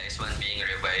 2 guys, 1 being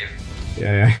revived.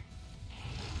 Yeah.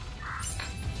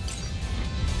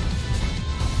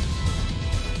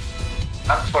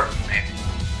 Unfortunate.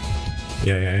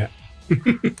 Yeah.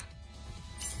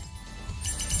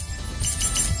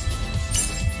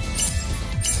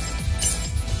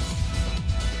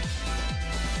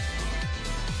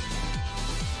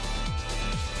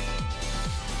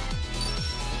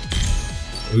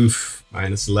 Oof,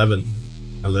 -11.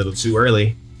 A little too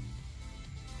early.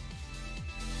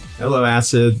 Hello,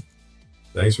 Acid.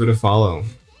 Thanks for the follow.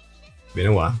 Been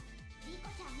a while.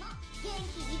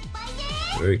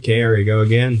 Okay, here we go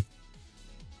again.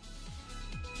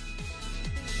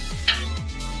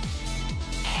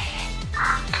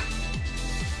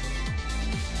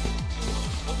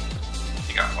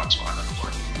 You got 1 squad on the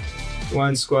board.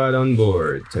 1 squad on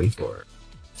board. 10-4.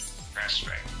 Press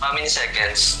right. How many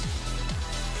seconds?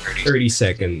 30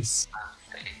 seconds.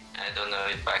 I don't know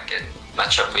if I can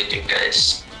match up with you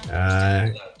guys.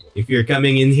 If you're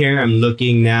coming in here, I'm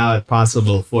looking now at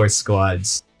possible 4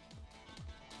 squads.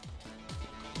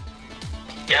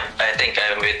 Yep, I think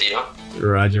I'm with you.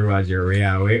 Roger.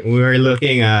 Yeah, we're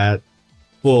looking at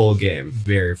full game.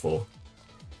 Very full.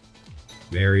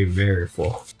 Very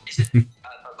full. Is it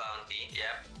Alpha Bounty?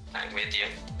 Yep, I'm with you.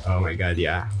 Oh my god,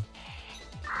 yeah.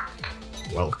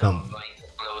 Welcome. I'm going to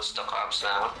close the comms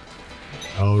now.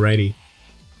 Alrighty.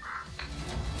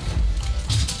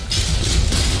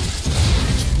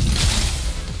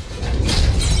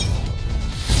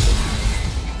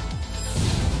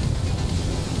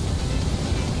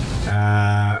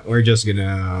 we're just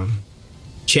gonna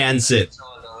chance it.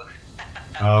 Solo.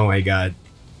 Oh my god.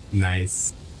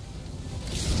 Nice.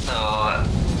 So,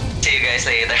 see you guys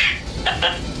later.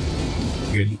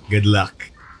 Good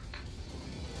luck.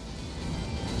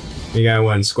 We got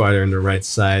one squatter on the right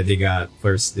side. They got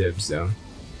first dibs though.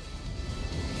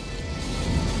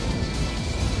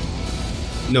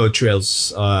 No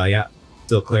trails. Yeah.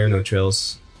 Still clear, no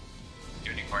trails.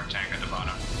 Unicorn tank at the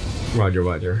bottom. Roger,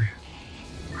 roger.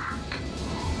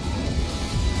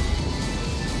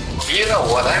 You know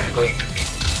what I'm going to be.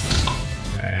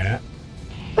 Yeah.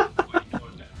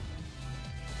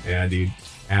 Yeah, dude.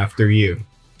 After you.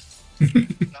 No,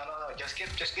 just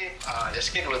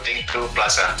keep looting through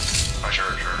Plaza. Oh, sure.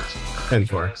 10-4.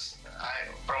 Because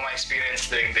from my experience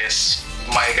doing this,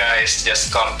 my guys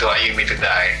just come to Ayumi to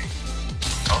die.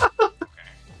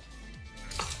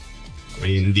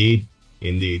 Indeed.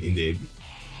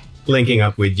 Linking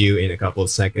up with you in a couple of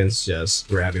seconds, just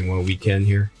grabbing what we can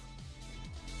here.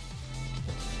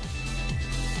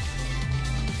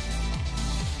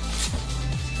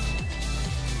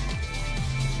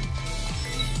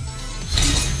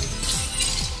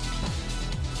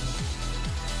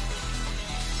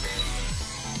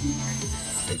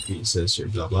 Increases your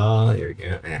blah blah. Here we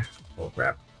go. Oh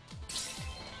crap.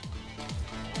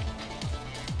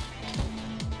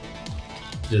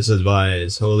 Just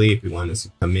advise Holy if you want us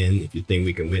to come in, if you think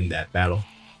we can win that battle.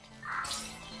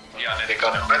 Yeah,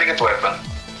 ready get weapon.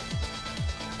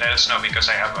 Let us know because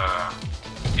I have a,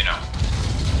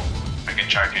 I can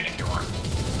charge it if you want.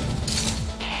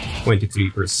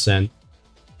 23%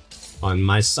 on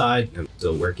my side. I'm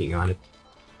still working on it.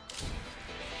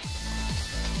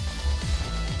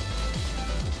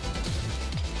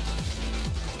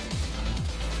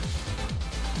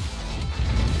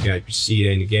 Yeah, you see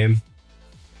it in the game.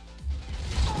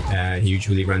 He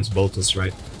usually runs Boltus,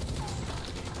 right?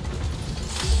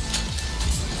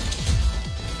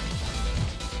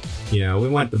 Yeah, we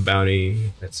want the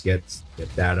bounty. Let's get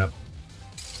that up.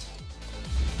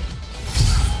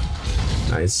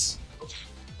 Nice.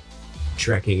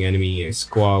 Tracking enemy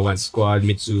squad, one squad,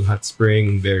 Mitsu Hot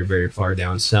Spring, very far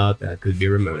down south. That could be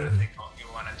Ramona. You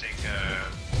want to take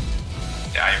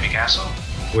the Ivy Castle?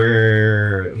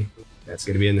 That's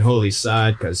gonna be on the Holy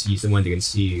side because he's the one that can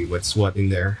see what's what in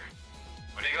there.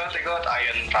 What do you got? They got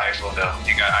iron rifle though.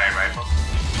 You got iron rifle?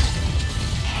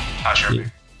 How's your Yeah.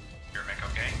 mech? Your mech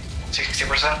okay?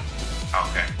 60%.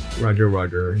 Okay.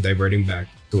 Roger. Diverting back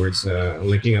towards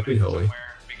linking up with Holy.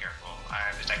 Somewhere, be careful.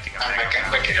 I'm detecting a I'm mech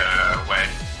back around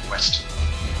in. west.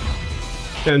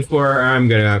 10-4, I'm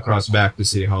gonna cross back to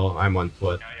City Hall. I'm on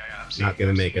foot. Yeah. Not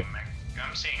gonna make it.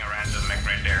 I'm seeing a random mech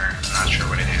right there. I'm not sure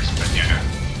what it is, but yeah.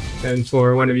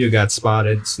 10-4, one of you got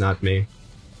spotted. It's not me.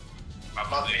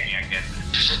 Probably me again.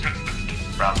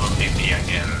 Probably me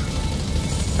again.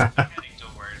 I'm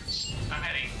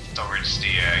heading towards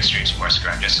the Extreme Sports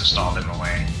Ground just to stall them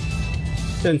away.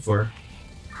 10-4.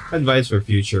 Advice for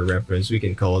future reference. We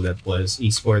can call that place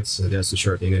esports, so that's to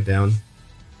shorten it down.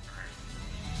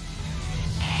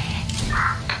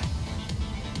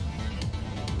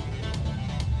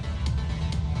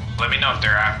 Let me know if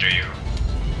they're after you.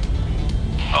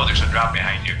 Oh, there's a drop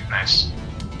behind you. Nice.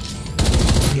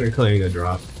 We're clearing the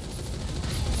drop.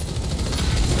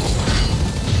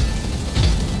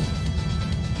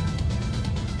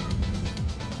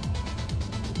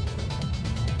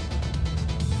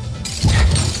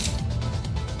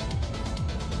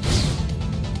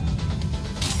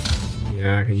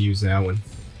 Yeah, I can use that one.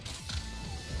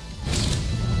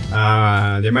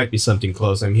 There might be something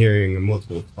close. I'm hearing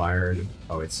multiple fire. And,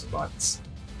 oh, it's bots.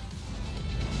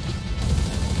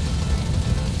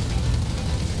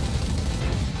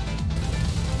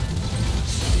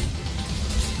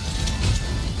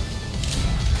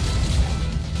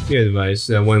 Good advice.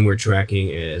 The one we're tracking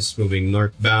is moving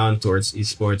northbound towards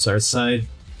esports our side.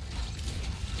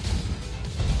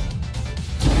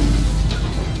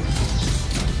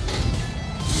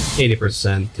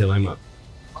 %, till I'm up.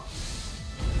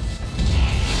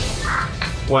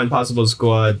 One possible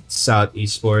squad, South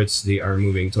Esports. They are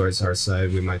moving towards our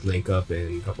side. We might link up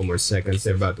in a couple more seconds.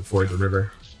 They're about to ford the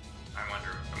river. I wonder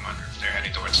if they're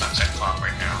heading towards Sunset Clock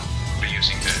right now. We're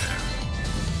using the...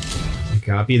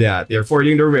 Copy that. They're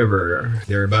fording the river.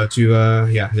 They're about to,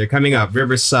 yeah, they're coming up.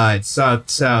 Riverside,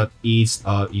 southeast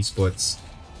of Esports.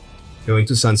 Going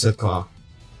to Sunset Claw.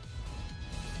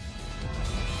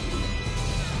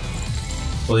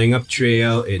 Pulling up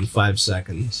trail in 5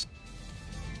 seconds.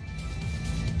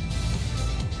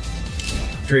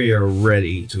 Three are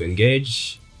ready to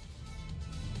engage.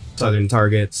 Southern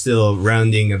target still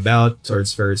rounding about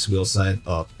towards first wheel side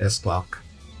of S-Clock.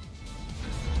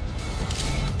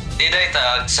 Did I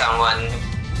tag someone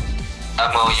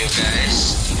among you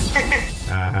guys?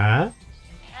 Uh-huh.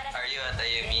 Are you at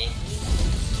Ayumi?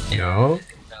 No.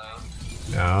 No.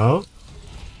 No.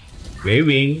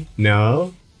 Maybe.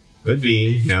 No. Could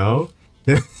be. No.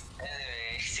 Anyway,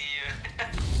 see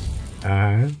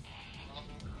you.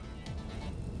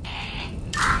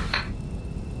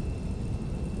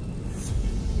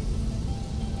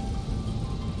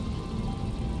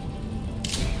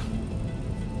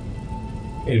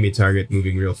 Enemy target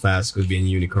moving real fast could be a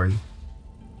unicorn.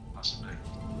 Possibly.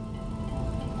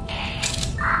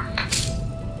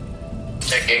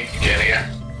 Checking the area.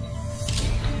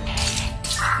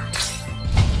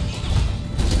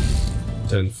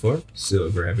 Turn 4.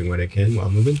 Still grabbing what I can while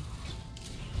moving.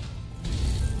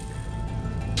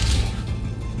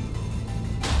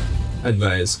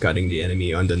 Advise cutting the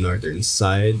enemy on the northern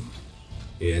side.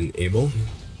 Enable.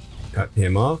 Cut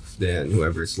him off, then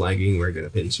whoever's lagging, we're gonna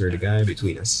pincer the guy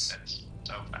between us. That's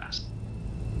so fast.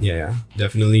 Yeah,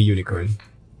 definitely unicorn.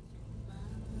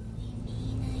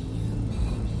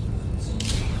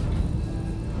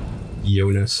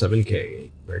 Yona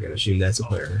 7K. We're gonna assume that's a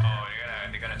player. Oh,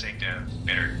 they're gonna take the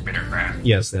bitter craft.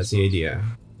 Yes, that's the idea.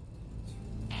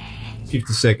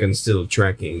 50 seconds still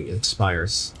tracking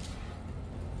expires.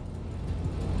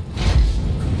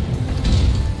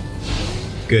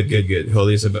 Good, good, good.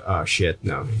 Holy's about. Oh shit,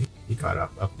 no. He caught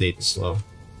up. Update is slow.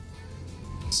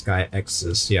 Sky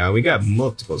X's. Yeah, we got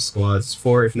multiple squads.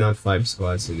 4 if not 5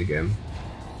 squads in the game.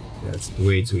 That's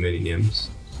way too many names.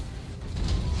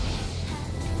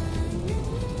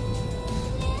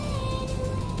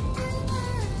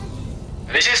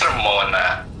 This is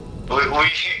Ramona. We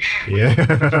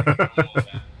Yeah.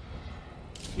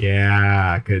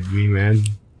 Yeah, could be, man.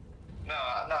 No,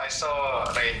 I saw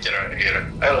Ranger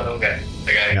here. Hello, guy.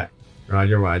 The guy. Yeah.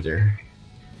 Roger, Roger.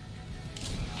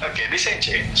 Okay, this ain't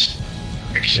changed.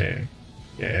 Actually.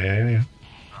 Yeah.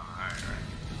 Alright.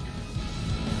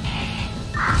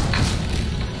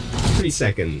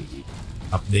 3-second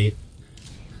update.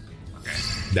 Okay.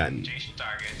 Done. Change the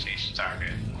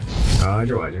target.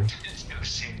 Roger, Roger. It's gonna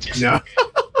seem just No.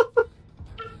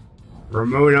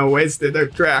 Ramona wasted her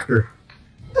tracker.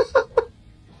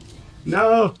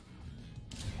 No.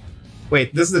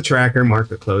 Wait, does the tracker mark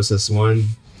the closest one?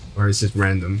 Or is it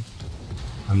random?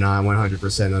 I'm not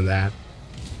 100% on that.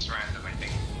 It's random, I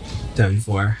think.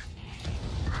 10-4.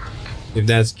 If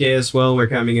that's the case, well, we're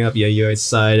coming up. Yeah, US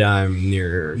side, I'm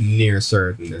near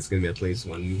certain there's gonna be at least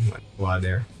one squad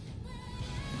there.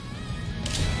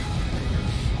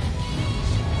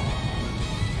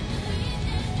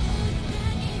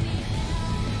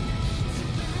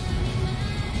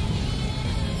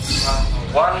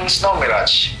 One Snow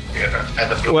Mirage here at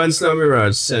the blue. One Snow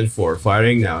Mirage, send 4,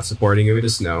 firing now, supporting it with the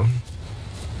snow.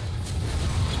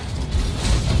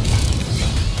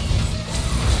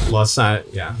 Lost sight,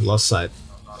 yeah, lost sight.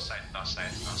 Lost sight.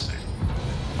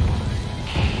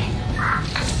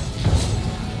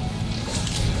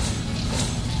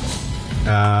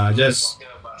 Just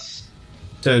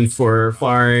 10-4,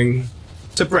 firing,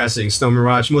 suppressing, Snow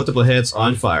Mirage, multiple hits,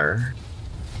 on fire.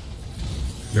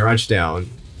 Mirage down.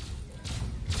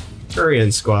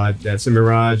 Korean squad, that's a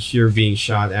Mirage, you're being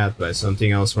shot at by something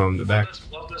else from the back.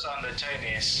 Lotus on the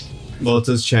Chinese.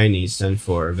 Lotus Chinese,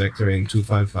 10-4, vectoring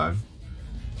 255.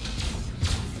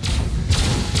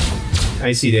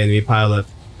 I see the enemy pilot.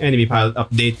 Enemy pilot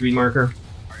update, green marker.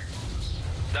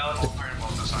 Down over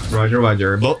Lotus on Roger,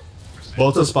 Roger.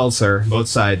 Boltus Pulsar, both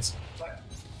sides.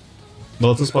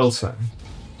 Boltus Pulsar.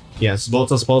 Yes,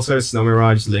 Boltus Pulsar, Snow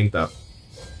Mirage linked up.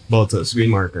 Boltus, green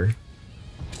marker.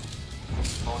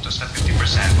 Just at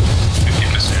 50%.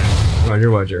 50%. Roger,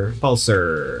 Roger.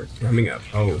 Pulsar coming up.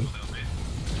 A Oh. little bit.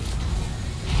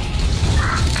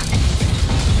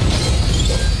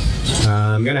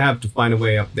 I'm gonna have to find a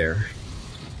way up there.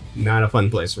 Not a fun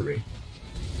place for me.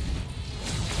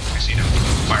 I see them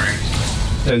firing.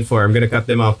 10-4, I'm gonna cut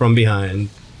them off from behind.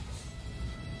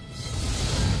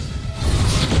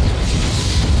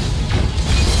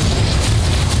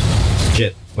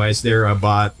 Shit, why is there a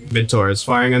bot? Victor's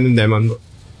firing on them on...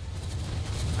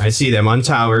 I see them on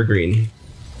tower, green.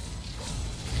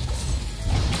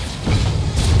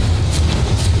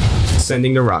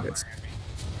 Sending the rockets.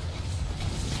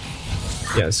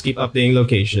 Yes, keep updating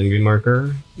location, green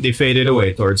marker. They faded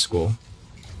away towards school.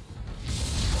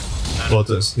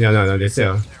 Lotus. Yeah, no, they're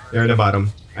still. They're at the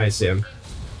bottom. I see him.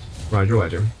 Roger,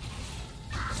 Roger.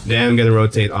 Then I'm gonna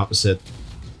rotate opposite.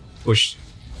 Push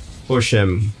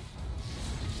him.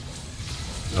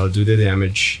 I'll do the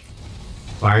damage.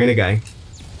 Firing the guy.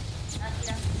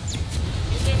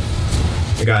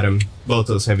 I got him. Both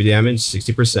those heavy damage,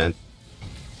 60%.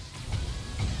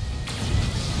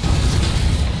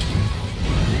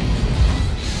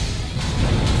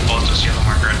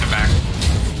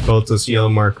 Boltus yellow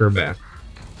marker back.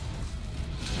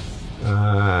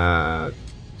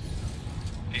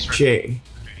 J.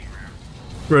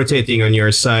 Rotating on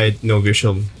your side, no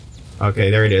visual. Okay,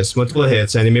 there it is. Multiple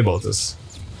hits, enemy Boltus.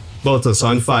 Boltus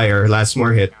on fire, last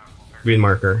more hit. Green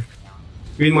marker.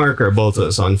 Green marker,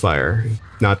 Boltus on fire.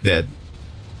 Not dead.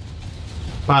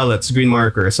 Pilots, green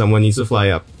marker, someone needs to fly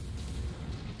up.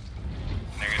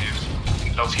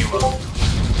 Negative. No fuel.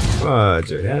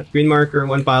 Roger that. Green marker,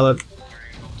 one pilot.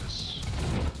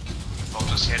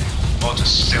 Boltus hit. Boltus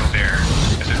still there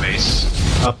at the base.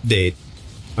 Update.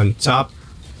 On top.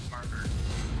 Marker.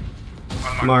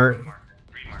 One marker.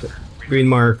 Green marker. Green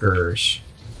markers.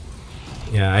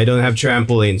 Yeah, I don't have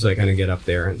trampoline, so I can't get up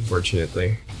there,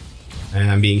 unfortunately.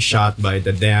 And I'm being shot by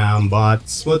the damn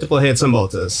bots. Multiple hits on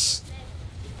Boltus.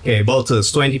 Okay,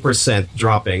 Boltus, 20%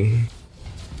 dropping.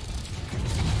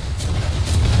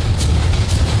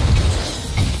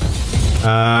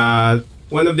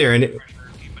 One of their... Keep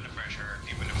the pressure.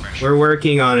 We're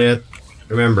working on it.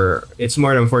 Remember, it's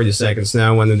more than 40 seconds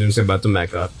now. One of them's about to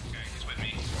mech up. Okay, he's with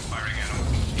me. Firing at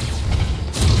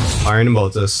him. Iron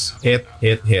Boltus. Hit,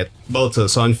 hit, hit.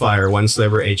 Boltus on fire, 1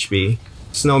 sliver HP.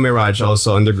 Snow Mirage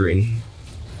also on the green.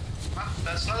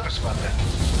 That's another squad then.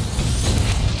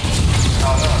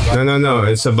 No,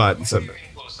 it's a bot. It's a bot.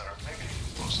 Closer. Maybe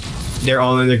closer. They're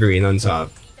all on the green on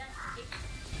top.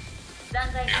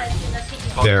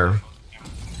 There.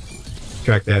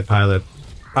 Track that pilot.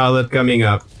 Pilot coming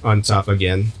up on top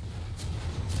again.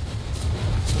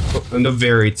 On the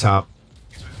very top.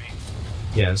 He's with me.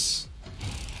 Yes.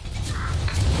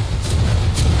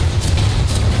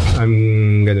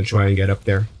 I'm gonna try and get up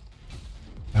there.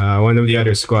 One of the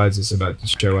other squads is about to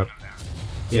show up.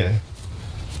 Yeah.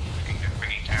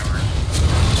 Bringing tower.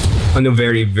 On the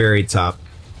very, very top.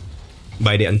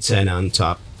 By the antenna on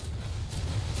top.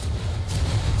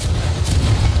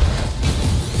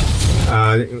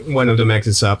 One of the mechs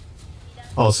is up.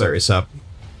 Pulsar is up.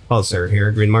 Pulsar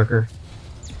here, green marker.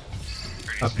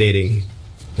 Updating.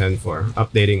 10-4.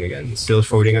 Updating again. Still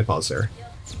floating at Pulsar.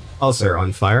 Pulsar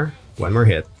on fire. One more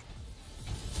hit.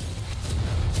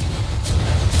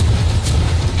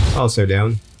 Pulsar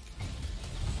down.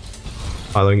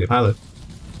 Following the pilot.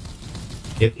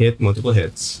 Hit, hit, multiple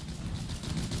hits.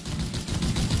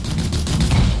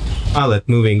 Pilot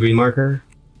moving, green marker.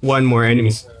 One more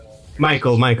enemies.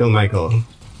 Michael. No, Michael. One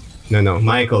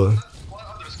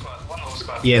other squad. One whole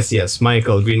squad. Yes,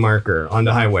 Michael, green marker, on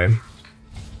the highway.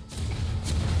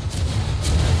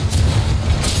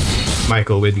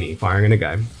 Michael with me, firing on a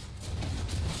guy.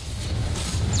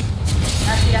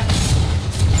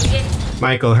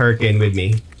 Michael, Hurricane with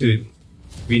me. Dude,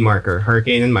 green marker,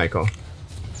 Hurricane and Michael.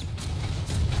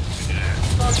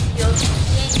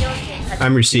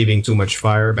 I'm receiving too much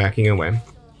fire, backing away.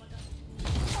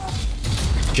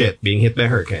 Shit, being hit by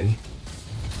Hurricane.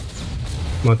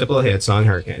 Multiple hits on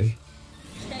Hurricane.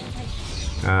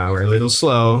 We're a little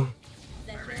slow.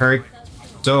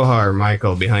 Zohar,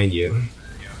 Michael, behind you.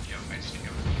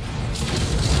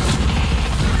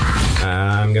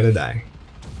 I'm gonna die.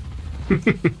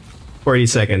 40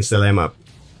 seconds till I'm up.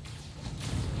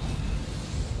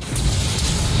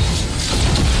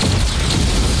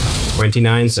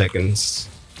 "29 seconds.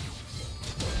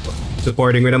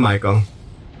 Supporting with a Michael.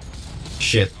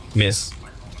 Shit, miss.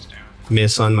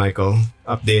 Miss on Michael.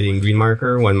 Updating, green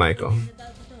marker, one Michael.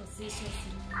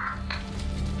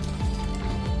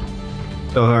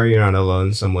 Zohar, you're not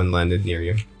alone. Someone landed near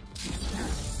you.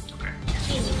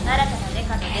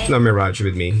 Snow Mirage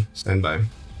with me. Stand by.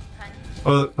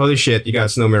 Oh, holy shit, you got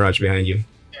Snow Mirage behind you.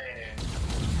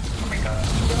 Oh my god.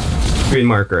 Green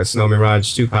marker, Snow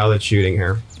Mirage, 2 pilots shooting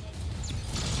her.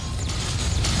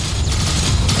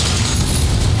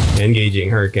 Engaging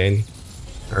Hurricane.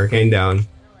 Hurricane down.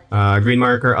 Green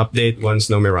marker, update, 1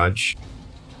 Snow Mirage.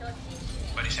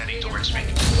 But he's heading towards me.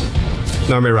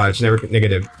 Snow Mirage, never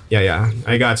negative. Yeah.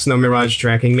 I got Snow Mirage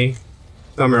tracking me.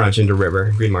 Snow Mirage in the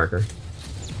river, green marker.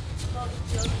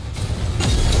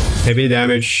 Heavy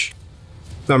damage.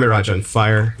 Snow Mirage on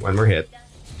fire, 1 more hit.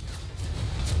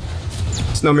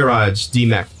 Snow Mirage,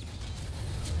 DMAC.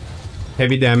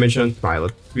 Heavy damage on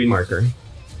pilot, green marker.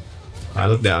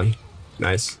 Pilot down.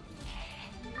 Nice.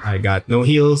 I got no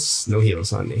heals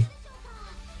on me.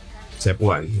 Except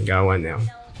 1. I got 1 now.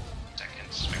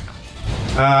 Seconds.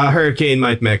 Hurricane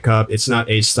might mech up. It's not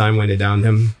ace time when they downed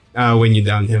him. When you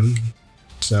downed him.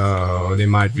 So they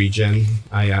might regen.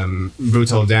 I am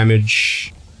brutal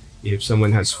damage. If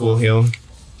someone has full heal.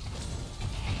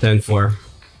 10-4.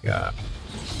 Yeah.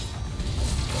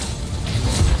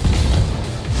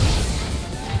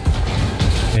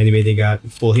 Anybody got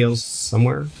full heals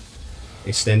somewhere?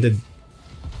 Extended.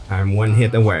 I'm 1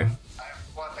 hit away. I have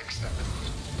one like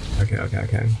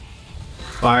Okay.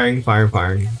 Firing.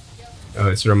 Oh,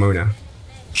 it's Ramona.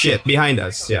 Shit, behind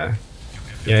us. Yeah.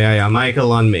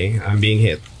 Michael on me. I'm being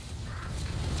hit.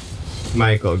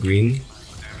 Michael, green.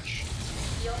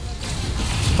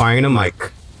 Firing a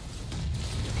mic.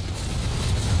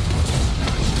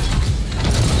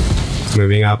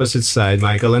 Moving opposite side.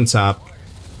 Michael on top.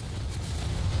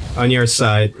 On your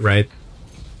side, right.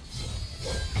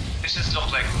 This just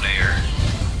looks like a player.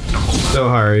 So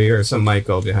hard, or some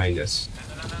Michael behind us.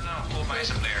 No. Kuma is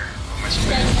a player.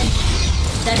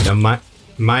 The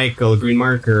Michael, green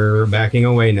marker, backing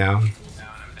away now. I'm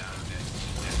down.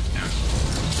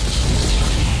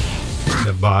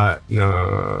 The bot,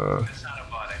 no. That's not a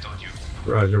bot, I told you.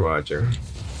 Roger.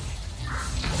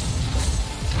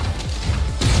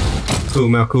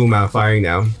 Kuma firing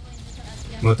now.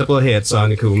 Multiple hits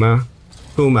on Kuma.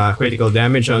 Kuma, critical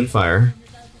damage on fire.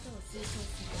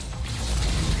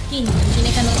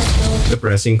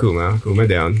 Suppressing Kuma. Kuma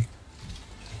down.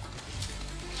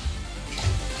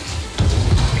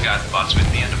 We got bots with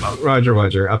me in the bot. Roger.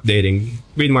 Updating.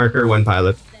 Green marker, one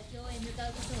pilot.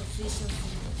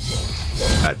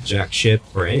 Got jack shit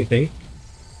or anything.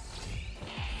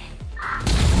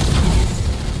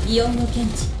 Yeah,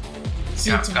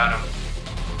 got him.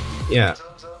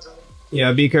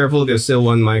 Yeah, be careful. There's still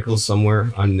one Michael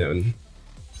somewhere. Unknown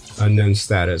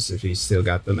status if he's still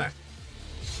got the mech.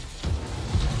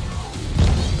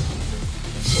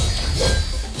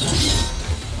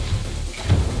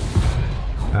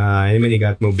 Anybody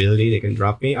got mobility? They can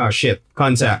drop me. Oh shit!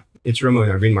 Contact. It's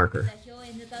Ramona. Green marker.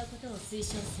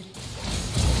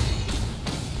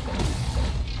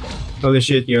 Holy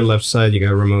shit! Your left side. You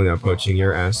got Ramona approaching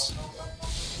your ass.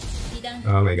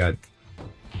 Oh my god.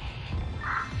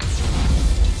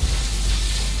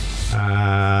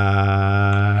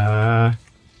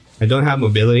 I don't have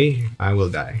mobility. I will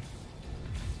die.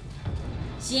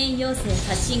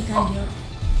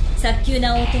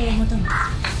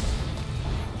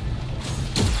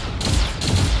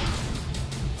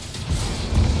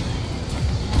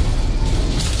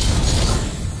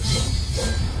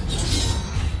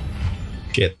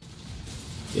 Shit.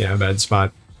 Yeah, bad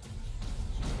spot.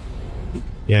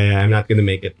 Yeah, I'm not gonna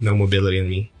make it. No mobility on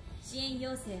me.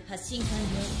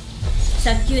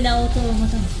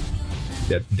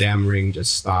 That damn ring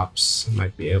just stops.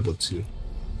 Might be able to.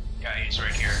 Yeah, he's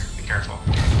right here. Be careful.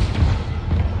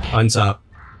 On top.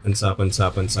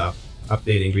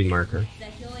 Updating green marker.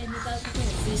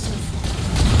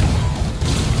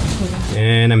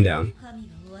 And I'm down.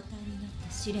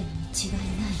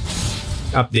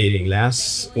 Updating.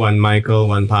 Last one Michael,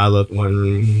 one pilot,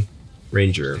 one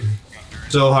ranger.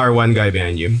 Zohar, one guy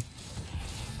behind you.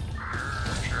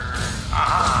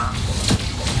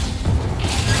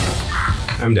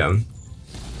 I'm down.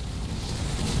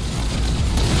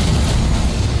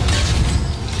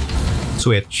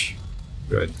 Switch.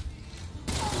 Good.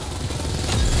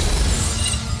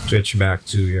 Switch back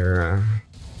to your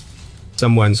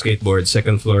someone skateboard,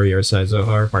 second floor, your side,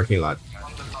 Zohar, parking lot.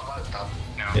 On the top.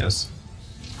 No. Yes.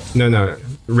 No.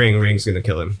 Ring's gonna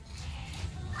kill him.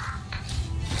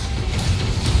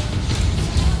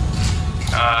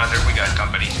 There we got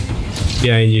company.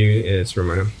 Behind you, it's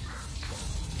Ramona.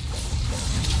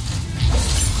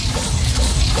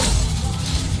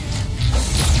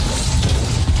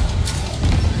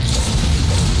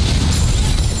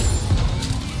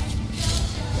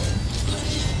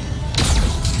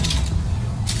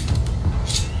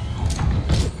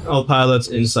 All pilots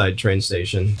inside train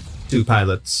station. 2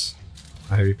 pilots.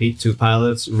 I repeat, 2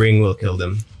 pilots. Ring will kill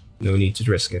them. No need to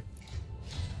risk it.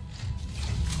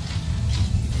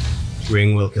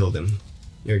 Ring will kill them.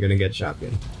 You're gonna get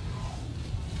shotgun.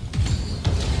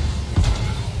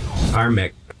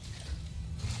 Armech.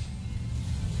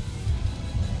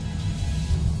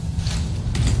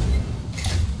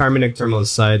 Harmonic terminal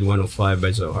side 105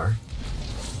 by Zohar.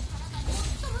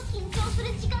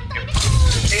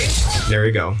 There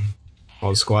you go.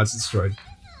 All squads destroyed.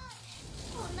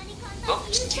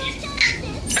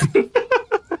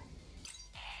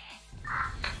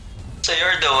 So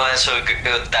you're the ones who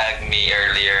tagged me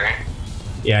earlier.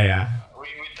 Yeah. We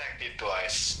tagged it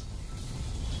twice.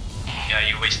 Yeah,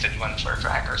 you wasted one for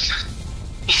trackers.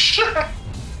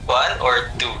 1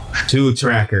 or 2? 2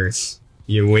 trackers.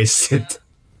 You wasted.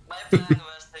 My plan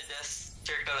was to just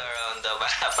circle around the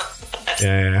map.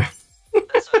 Yeah.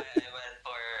 That's why I went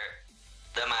for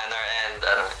the manor and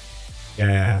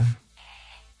Yeah.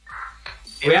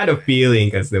 We had a feeling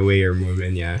because the way you're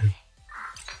moving, yeah.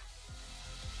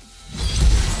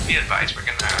 Be advised, we're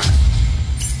gonna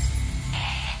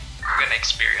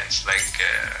experience like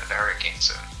the hurricane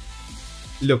soon.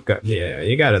 Look up, yeah,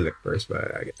 you gotta look first,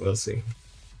 but we'll see.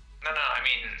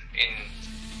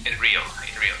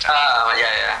 real time.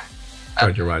 Yeah.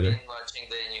 Roger, I've roger. been watching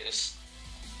the news.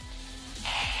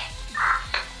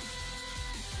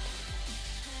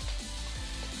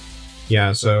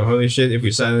 Yeah, so holy shit, if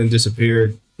we suddenly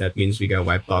disappeared, that means we got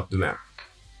wiped off the map.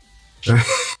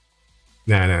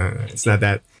 No, it's not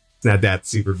that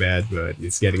super bad, but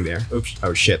it's getting there. Oops,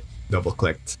 oh shit, double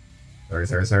clicked.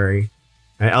 Sorry.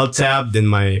 I alt-tabbed and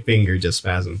my finger just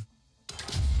spasmed.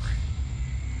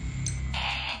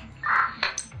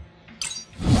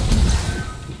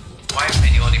 Why am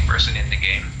I the only person in the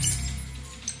game?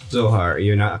 Zohar,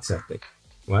 you're not accepting.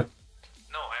 What?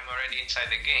 No, I'm already inside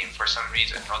the game for some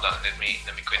reason. Hold on, let me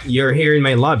quit. You're here in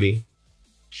my lobby.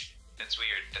 That's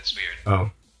weird. Oh,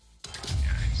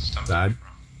 Yeah, it's something Sad.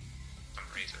 wrong. Some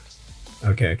reasons.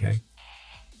 okay.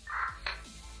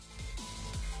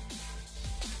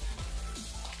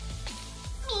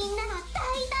 みんなの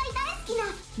大好きな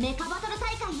メカバトル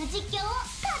大会の実況を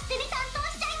勝手に担当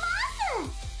しちゃい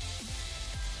ます。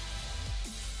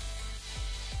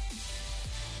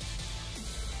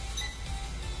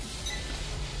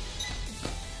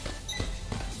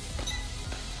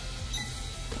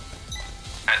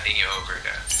 Handing you over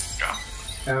the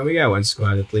drop. We got one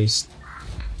squad at least.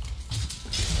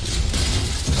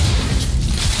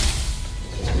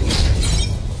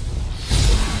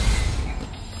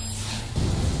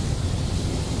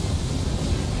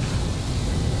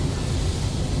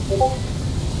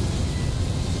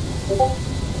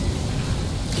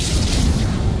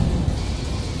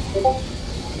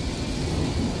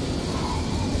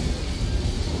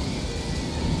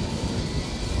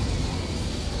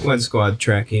 One squad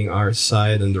tracking our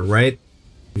side on the right.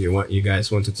 You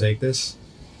guys want to take this?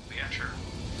 Yeah, sure.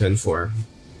 10-4.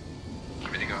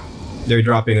 Ready to go. They're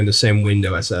dropping in the same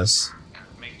window as us.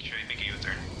 Make sure you make a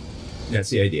U-turn. That's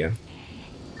the idea.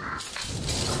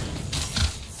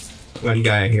 One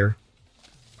guy here.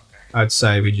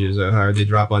 Outside, which is hard. They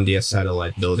drop on the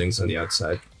satellite buildings on the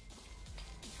outside.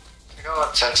 I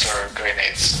got sensor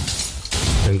grenades.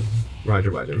 And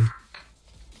roger.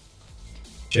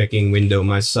 Checking window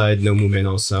my side, no movement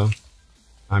also.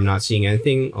 I'm not seeing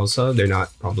anything also. They're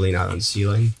probably not on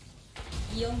ceiling.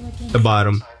 The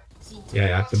bottom.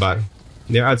 Yeah, the bottom.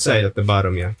 They're outside at the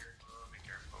bottom, yeah. Be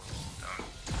careful.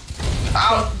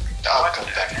 Ow! Oh, come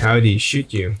back. How did he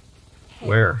shoot you?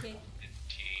 Where?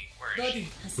 Where is she?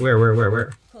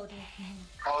 Where?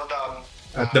 All down.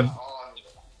 At the-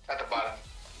 at the bottom.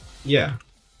 Yeah.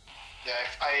 Yeah,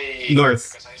 if I...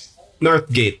 North. because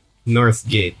North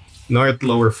gate. North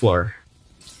lower floor.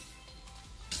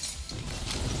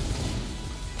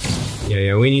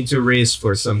 Yeah, we need to race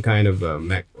for some kind of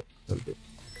mech or something.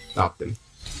 Stop them.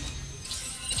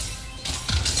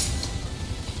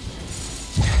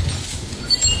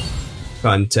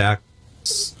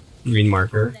 Contacts. Green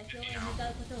marker.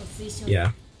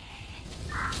 Yeah.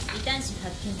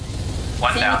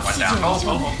 One down.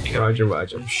 Oh, you got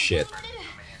Roger. Shit.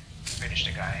 finish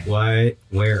the guy. Why?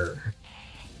 Where?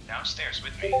 Downstairs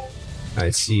with me. I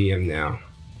see him now.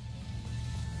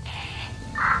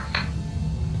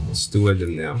 There's two of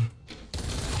them now.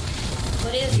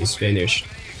 He's finished.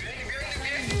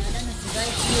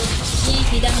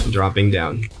 Dropping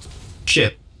down.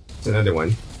 Shit. It's another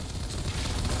one.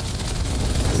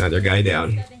 Another guy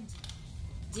down.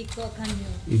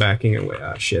 Backing away.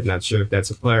 Ah, shit. Not sure if that's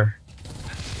a player.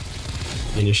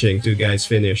 Finishing. Two guys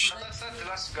finished. That's not the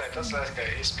last guy. That's the last guy.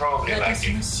 He's probably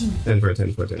lagging. 10 for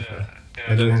 10 for 10 for.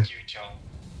 I don't have.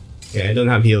 Yeah, I don't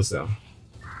have heals though.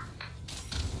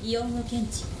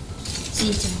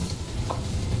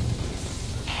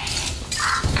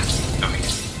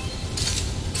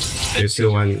 There's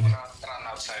still one. Run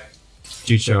outside.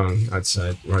 Juchong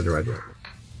outside. Roger.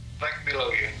 Right below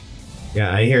you.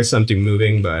 Yeah, I hear something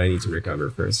moving, but I need to recover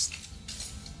first.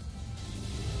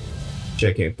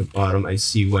 Checking at the bottom, I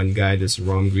see one guy that's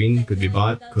wrong green. Could be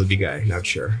bot, could be guy, not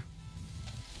sure.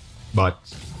 Bot.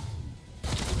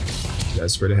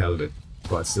 That's for the hell of it.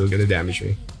 Bot's still gonna damage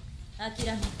me.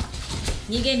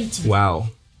 Wow.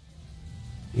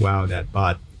 Wow, that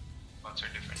bot. Bots are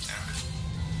different now.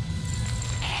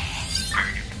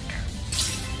 Very different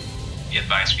now. The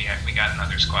advice we got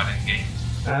another squad in game.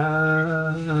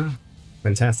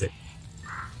 Fantastic.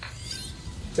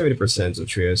 70% of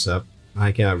trios up.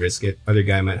 I cannot risk it. Other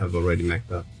guy might have already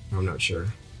mech'd up. I'm not sure.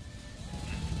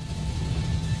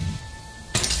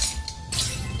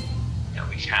 Yeah,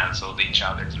 we cancelled each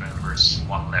other's members.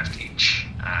 One left each.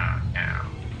 Yeah.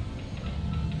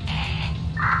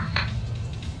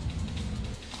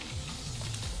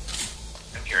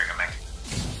 I'm hearing a mech.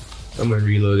 Someone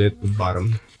reloaded the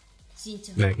bottom.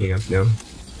 Meching up now.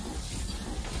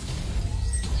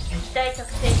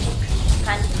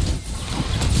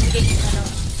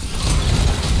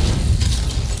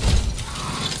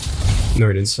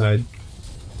 Northern side.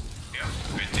 Yeah,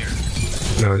 right there.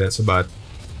 No, that's a bot.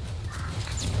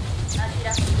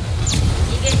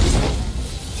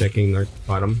 Checking north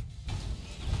bottom.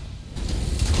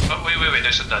 Oh, wait,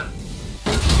 there's a dot.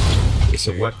 It's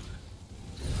a what?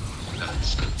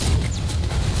 That's good.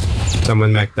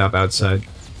 Someone mech'd up outside.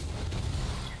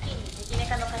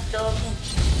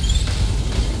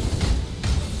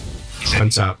 On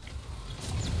top.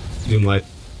 Moonlight.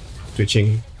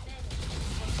 Twitching.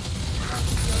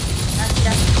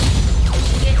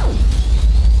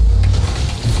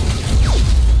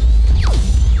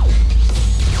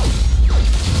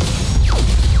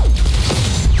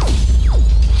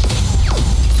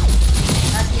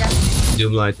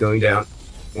 Doomlight going down.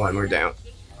 One more down.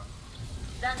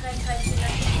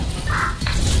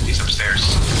 He's upstairs.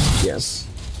 Yes.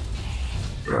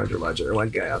 Roger, roger. One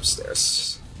guy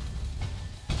upstairs.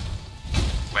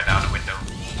 Went out the window.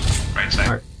 Right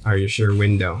side. Are you sure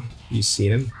window? You see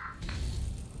him?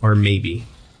 Or maybe?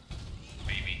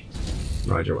 Maybe.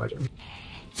 Roger, roger.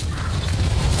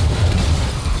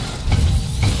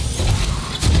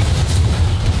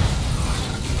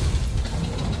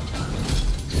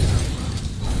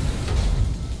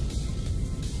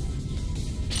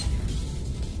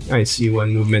 I see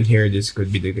one movement here. This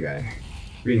could be the guy.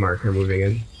 Green marker moving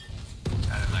in.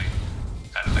 Kinda like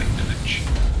village.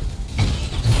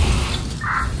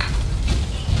 I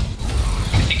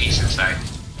think he's inside.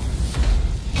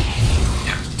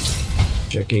 Yeah.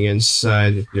 Checking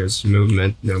inside if there's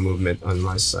movement. No movement on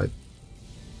my side.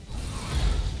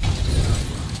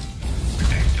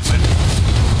 Protect the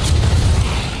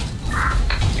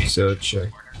window. So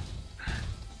check.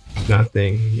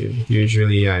 Nothing.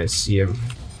 Usually I see him.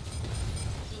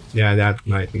 Yeah, that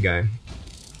might be guy.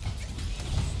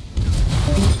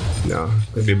 No,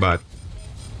 could be bot.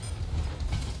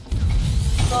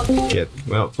 Shit.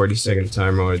 Well, 40-second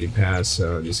timer already passed,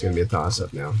 so this is gonna be a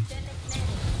toss-up now.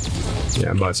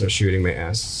 Yeah, bots are shooting my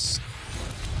ass.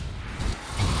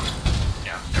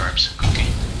 Yeah, there are some cooking.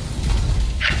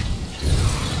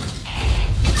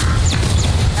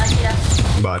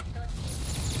 Bot.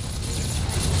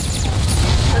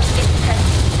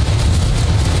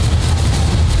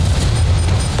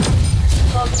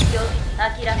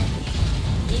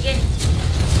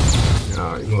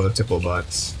 Oh, multiple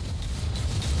bots.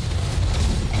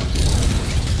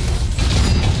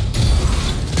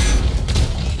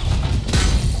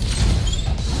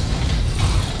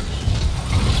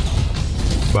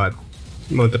 But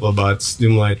multiple bots.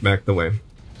 Doomlight backed away.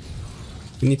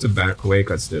 We need to back away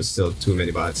because there's still too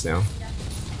many bots now.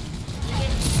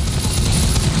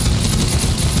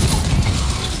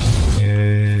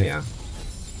 And yeah.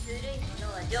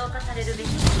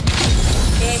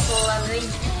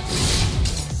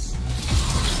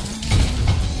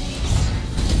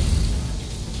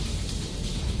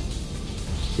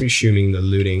 Resuming the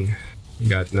looting.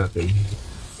 Got nothing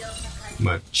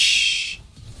much.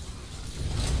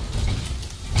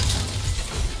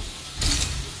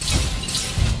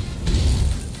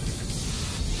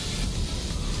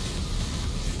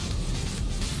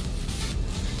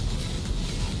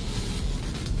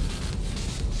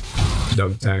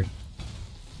 Dog tag.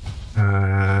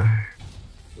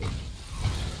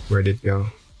 Where did it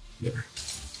go? There.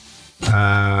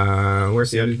 Where's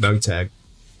the other dog tag?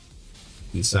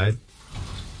 Inside?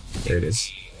 There it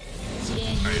is. There it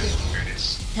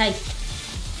is. There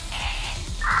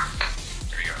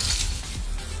we go.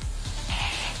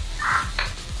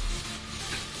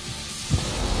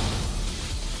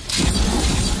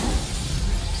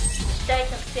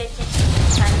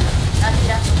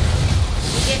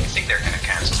 I think they're gonna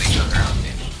cancel each other out,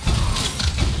 maybe.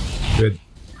 Good.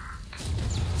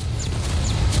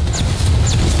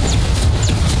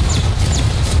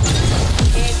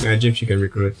 Imagine if you can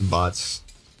recruit the bots.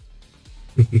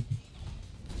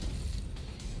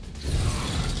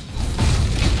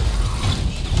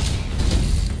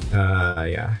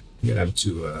 Yeah. I'm gonna have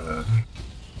to,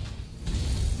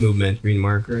 movement, green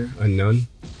marker, unknown.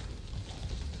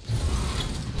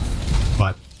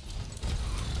 Bot.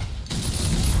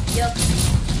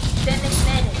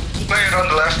 Player on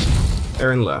the left.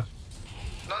 Aaron left.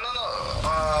 No.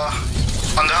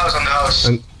 On the house.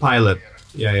 And pilot.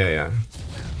 Yeah.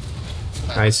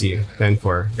 I see.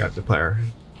 10-4. Got the player.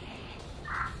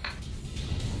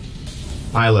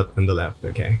 Pilot on the left.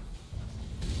 Okay.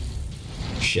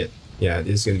 Shit. Yeah,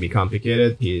 this is gonna be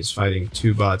complicated. He's fighting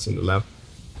two bots on the left.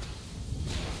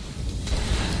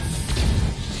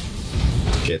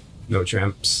 Shit. No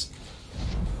tramps.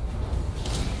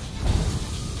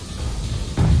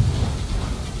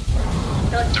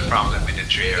 the problem with the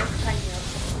trio.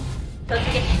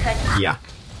 Yeah.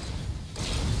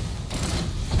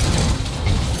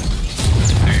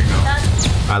 There you go.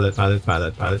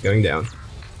 Pilot going down.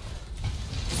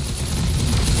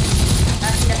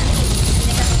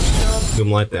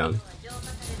 Doomlight down.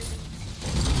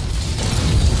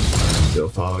 Still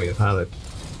following the pilot.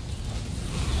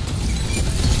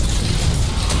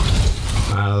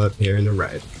 Pilot here in the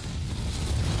right.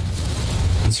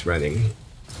 He's running.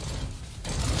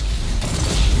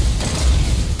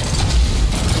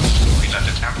 We got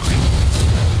the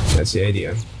trampoline. That's the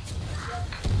idea.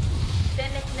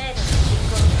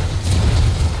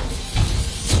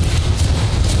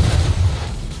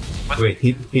 What? Wait,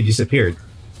 he disappeared.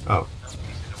 Oh.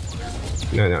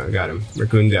 No, I got him.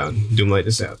 Raccoon down. Doomlight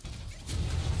is out.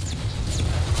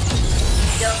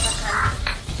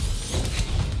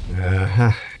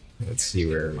 Let's see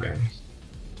where we're going.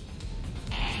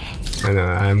 I know,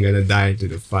 I'm gonna die to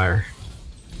the fire.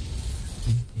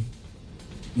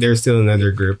 There's still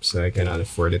another group, so I cannot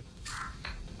afford it.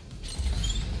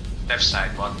 Left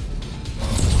side one.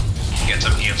 Get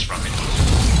some heals from it.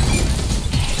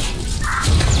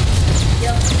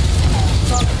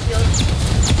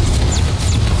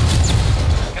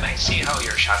 Can I see how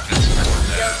your shotguns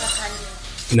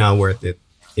work? Not worth it.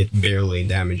 It barely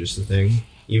damages the thing.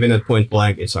 Even at point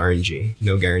blank, it's RNG.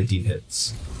 No guaranteed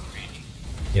hits. Really?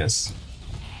 Yes.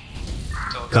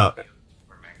 So Cup.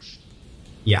 for max.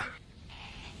 Yeah.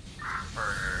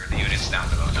 For the units down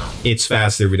below, no. It's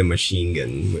faster with a machine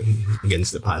gun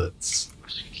against the pilots.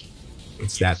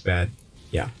 It's that bad.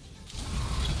 Yeah.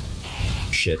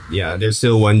 Shit. Yeah, there's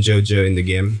still one JoJo in the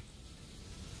game.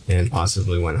 And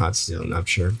possibly one hot steel, not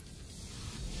sure.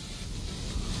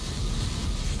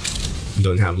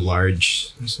 Don't have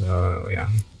large, so yeah.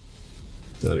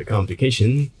 Another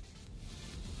complication.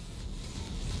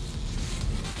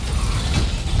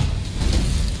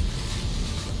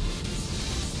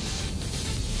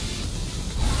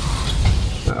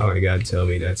 Oh my god, tell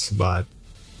me that's a bot.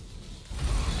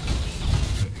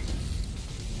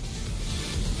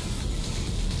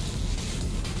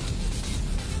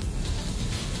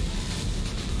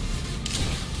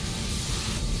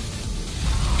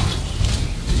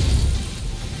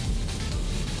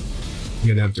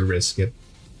 You're gonna have to risk it.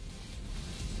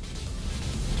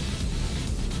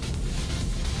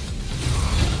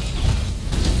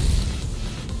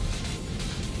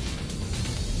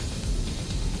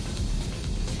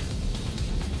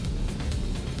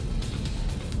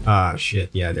 Ah, shit.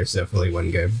 Yeah, there's definitely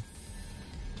one guy.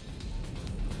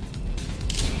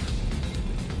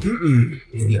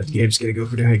 And that game's gonna go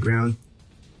for the high ground.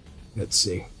 Let's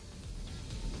see.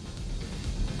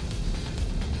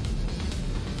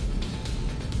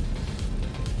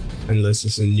 Unless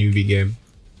it's a newbie game.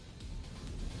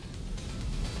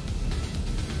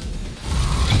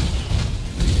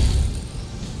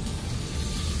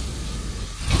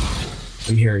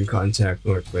 I'm hearing contact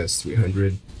northwest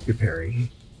 300, preparing.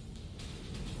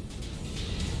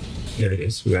 There it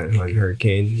is. We got on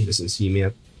Hurricane. He doesn't see me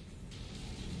yet.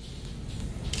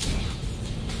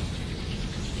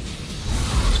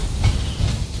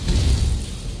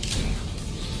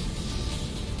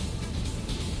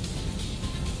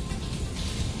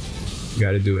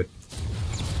 Gotta do it.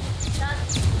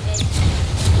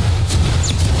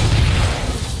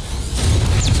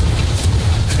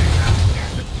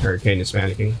 Hurricane is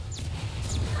panicking.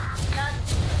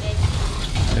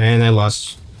 And I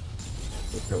lost.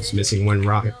 I was missing one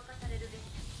rocket.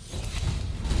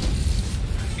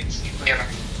 It's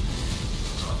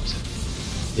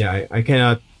Yeah, I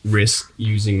cannot risk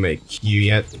using my Q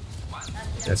yet.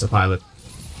 That's a pilot.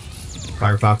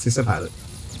 Firefox is a pilot.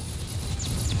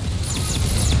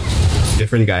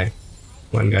 Different guy.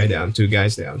 One guy down, two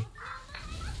guys down.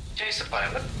 Chase the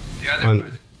pilot. the other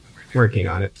one. Working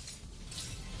on it.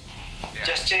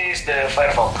 Just chase the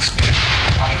Firefox.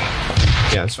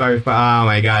 Yeah, it's fire. Oh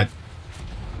my god.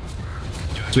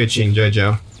 Switching, JoJo.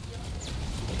 Yeah,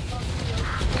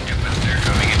 but they're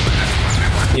coming in with that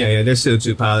one by one. Yeah, there's still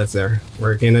two pilots there.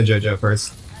 Working on JoJo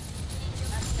first.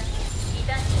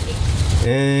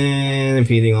 And I'm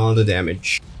feeding all the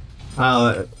damage.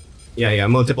 Yeah,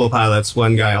 multiple pilots.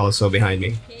 One guy also behind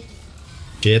me.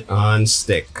 Shit on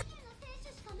stick.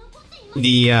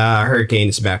 The Hurricane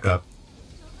is back up.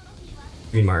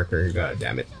 Green marker, god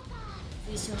damn it.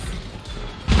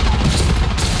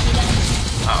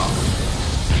 Oh.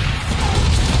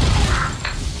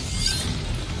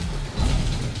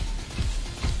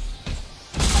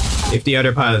 If the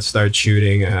other pilots start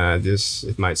shooting,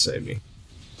 it might save me.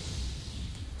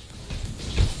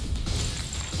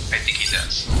 I think he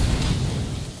does.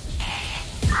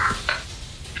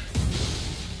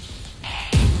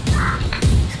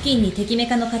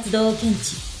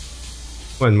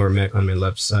 One more mech on my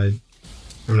left side.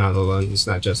 I'm not alone, it's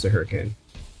not just a hurricane.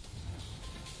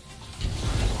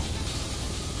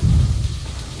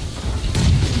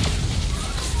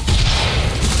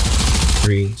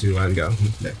 Three, two, one, go.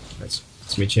 There, that's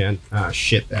me chan. Ah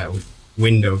shit, that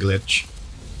window glitch.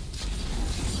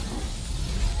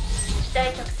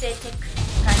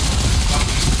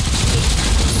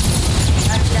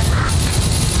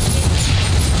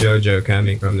 Jojo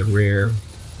coming from the rear.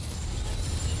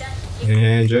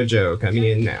 And Jojo coming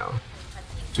in now.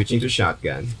 Switching to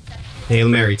shotgun. Hail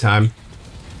Mary time.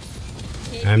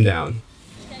 I'm down.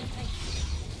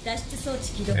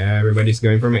 Everybody's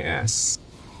going for my ass.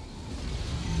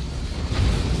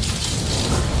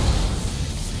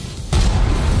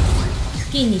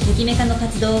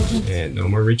 And no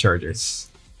more rechargers.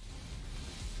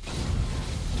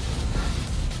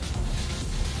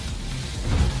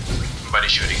 Somebody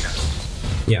shooting now.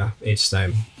 Yeah, each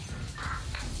time.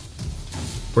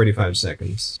 45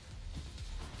 seconds.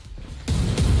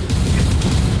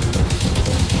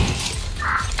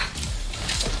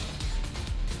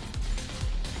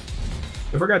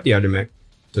 I forgot the other mech.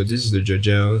 So this is the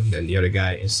Jojo, then the other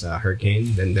guy is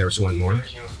Hurricane, then there's one more.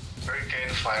 Hurricane,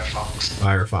 Firefox.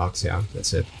 Firefox, yeah,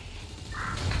 that's it.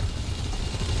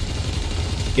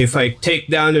 If I take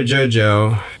down the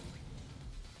Jojo,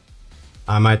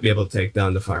 I might be able to take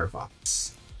down the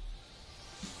Firefox.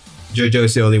 Jojo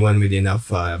is the only one with enough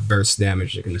burst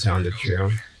damage that can sound the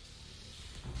trio.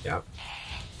 Yeah.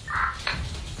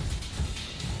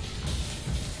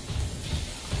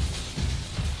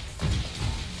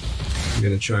 I'm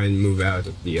gonna try and move out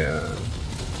of the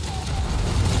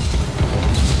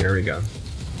there we go.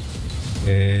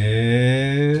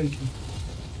 And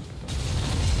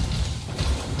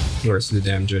where's the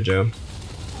damn Jojo?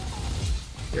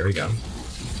 There we go.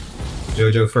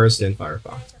 Jojo first, then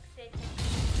Firefox.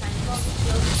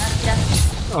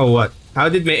 Oh what? How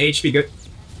did my HP go?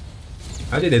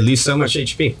 How did I lose so much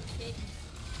HP?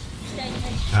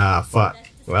 Ah fuck.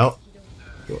 Well.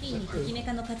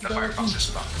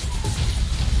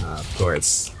 Of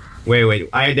course. Wait.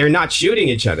 They're not shooting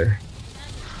each other.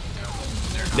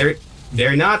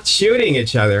 They're not shooting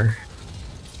each other.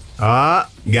 Ah,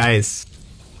 guys,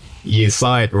 you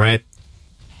saw it, right?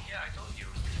 Yeah, I told you.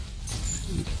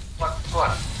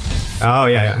 What? Oh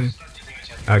yeah.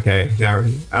 Okay. Now.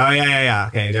 Oh yeah.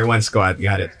 Okay, they're one squad.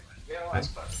 Got it.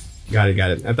 Got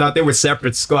it. I thought they were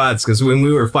separate squads because when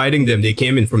we were fighting them, they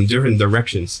came in from different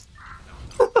directions.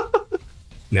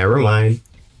 Never mind.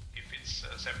 If it's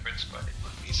a separate squad, it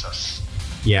would be sus.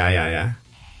 Yeah.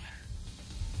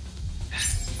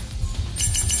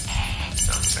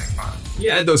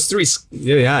 Yeah, those three.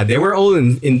 Yeah, they were all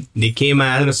in. They came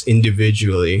at us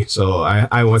individually. So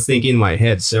I was thinking in my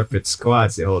head separate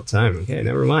squads the whole time. Okay,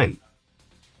 never mind.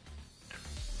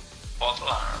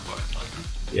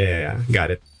 Yeah.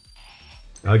 Got it.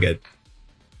 All good.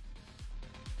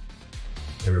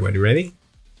 Everybody ready?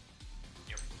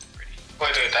 Yep, ready.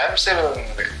 Wait, I'm still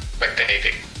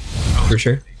spectating. For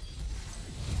sure.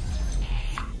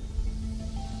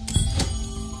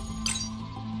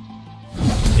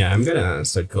 Yeah, I'm gonna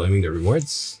start claiming the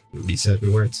rewards. Reset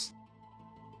rewards.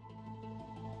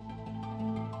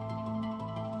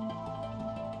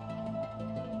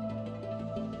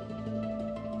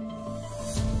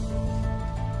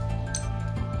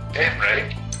 Okay, I'm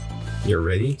ready. You're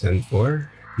ready? 10-4.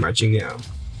 Marching now.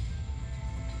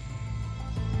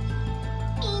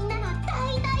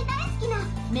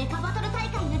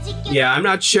 Yeah, I'm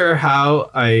not sure how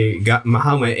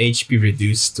how my HP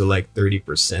reduced to like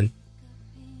 30%.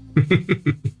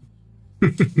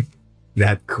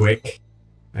 That quick.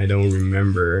 I don't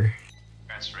remember.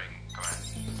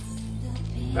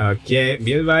 Okay,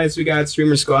 be advised, we got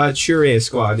Streamer Squad, Shure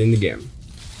Squad in the game.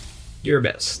 Your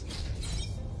best.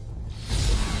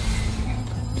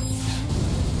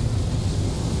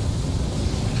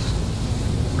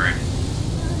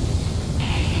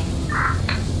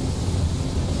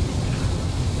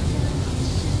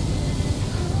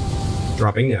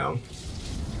 Dropping now.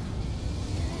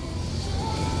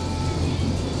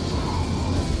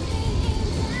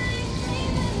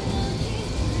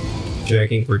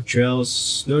 Checking for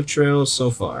trails. No trails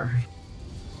so far.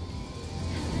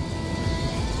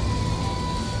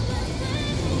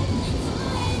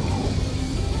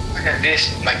 Okay,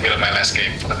 this might be my last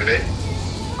game for the day.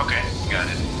 Okay, got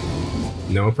it.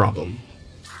 No problem.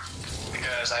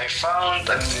 Because I found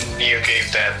a new game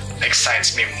that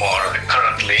excites me more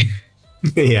currently.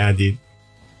 Yeah, dude.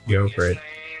 Go for it.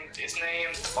 It's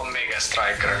named Omega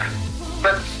Striker.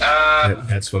 But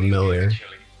That's familiar.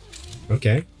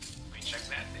 Okay. We check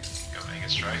that. Omega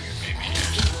Striker, maybe.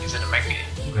 Mecha.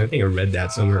 I think I read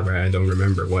that somewhere, but I don't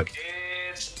remember what.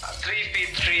 It's a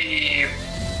 3v3,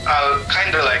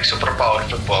 kind of like superpower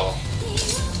football.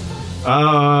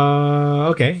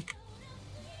 Okay.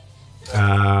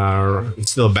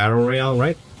 It's still a battle royale,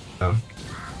 right? Oh.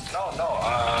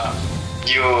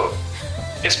 No.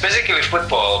 It's basically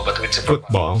football, but with superpowers.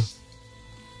 Football.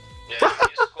 Yeah,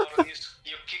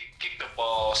 you kick the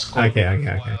ball, score. Okay.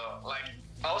 While, like,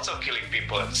 also killing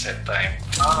people at the same time.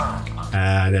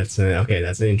 That's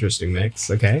an interesting mix.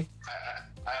 Okay.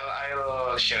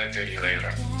 I'll share it to you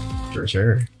later.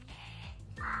 Sure.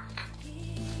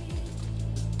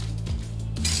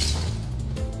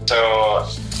 So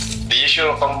the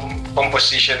usual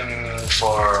composition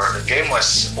for the game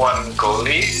was 1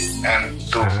 goalie and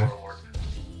 2 forward.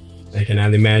 I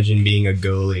cannot imagine being a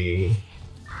goalie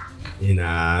in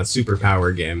a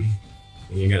superpower game.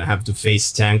 You're gonna have to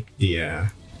face tank the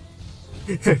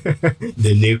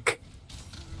the nuke.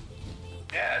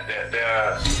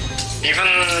 Yeah, even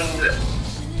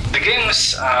the game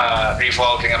is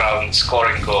revolving around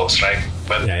scoring goals, right?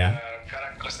 But Yeah.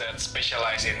 characters that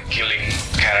specialize in killing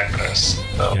characters.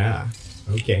 So Yeah.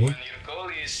 Okay. when your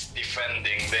goalie is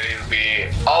defending, there will be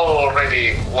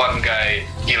already one guy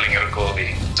killing your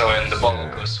goalie. So when the ball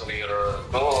goes to your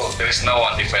goal, there is no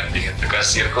one defending it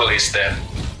because your goalie is dead.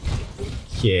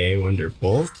 Okay.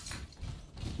 Wonderful.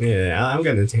 Yeah, I'm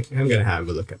gonna have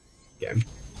a look at the game.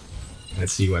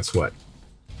 Let's see what's what.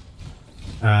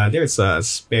 There's a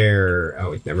spare.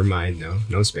 Oh wait, never mind.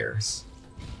 No spares.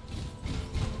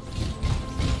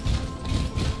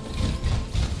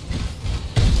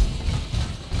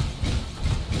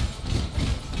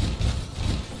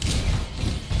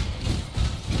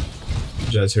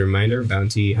 Just a reminder,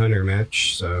 bounty hunter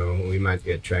match, so we might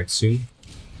get tracked soon.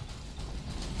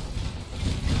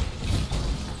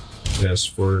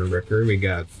 Just for the record, we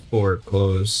got 4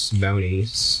 close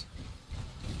bounties.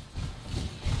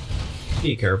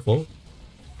 Be careful.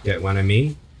 Get what I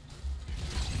mean?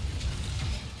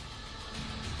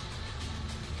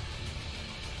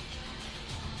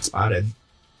 Spotted.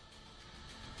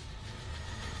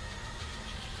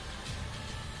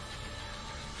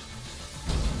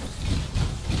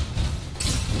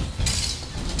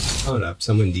 Hold up,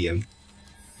 someone DM.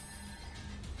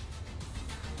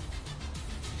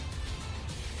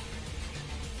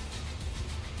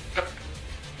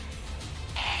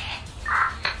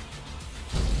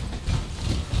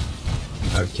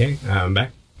 Okay, I'm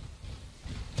back.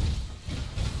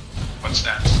 What's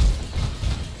that?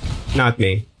 Not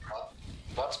me.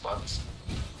 Spots.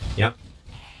 Yep.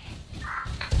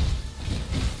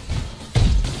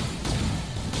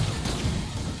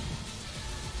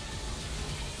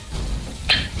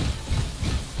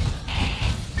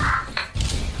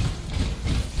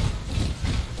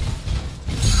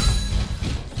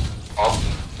 Oh,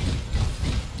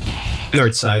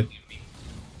 North side.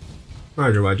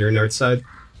 Roger, north side.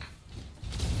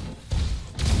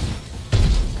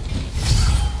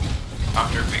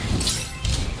 After me.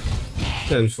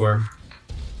 10-4.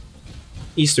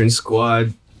 Eastern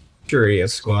squad. Curia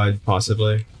squad,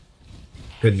 possibly.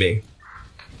 Could be.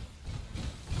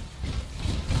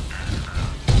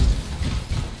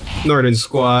 Northern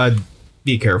squad,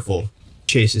 be careful.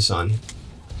 Chase is on.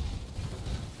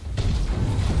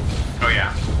 Oh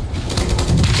yeah.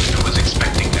 I was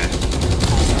expecting that.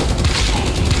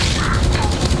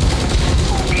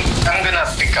 I'm gonna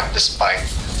pick up the spike.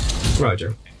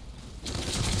 Roger.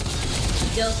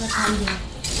 Delta Combo.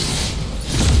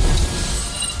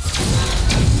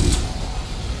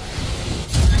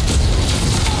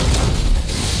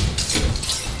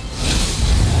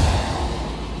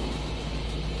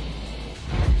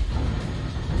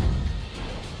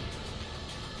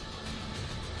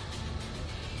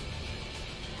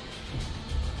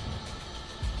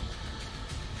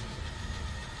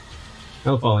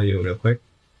 I'll follow you real quick.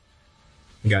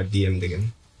 Got DM'd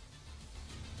again.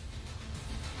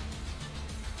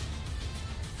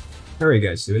 How are you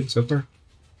guys doing so far?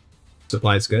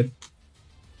 Supply's good?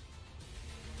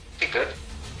 Pretty good.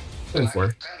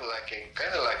 10-4.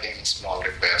 Kinda lacking small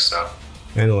repairs, so.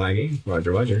 Kinda laggy.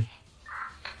 Roger.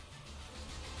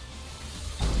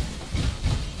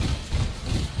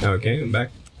 Okay, I'm back.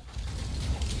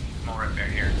 More repair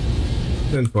here.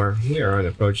 10-4. We are on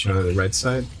approach on the right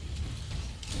side.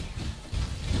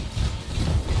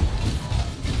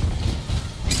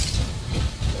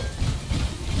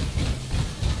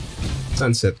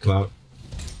 Sunset Cloud.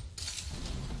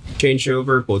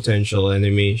 Changeover, potential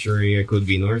enemy. Sharia could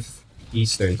be north.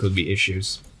 Eastern could be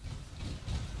issues.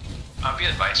 Be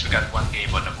advised, we got 1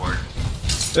 game on the board.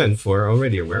 10-4,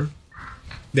 already aware.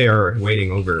 They are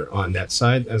waiting over on that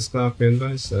side as clock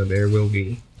advised, so there will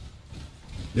be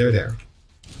They're there.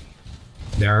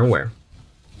 They are aware.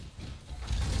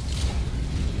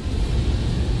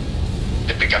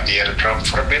 They pick up the airdrop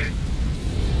for a bit.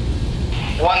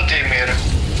 One team here.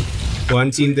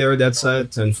 One team there, that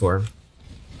side, 10-4.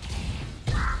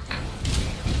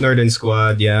 Northern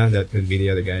squad, yeah, that could be the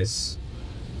other guys.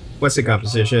 What's the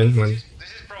composition? This is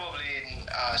probably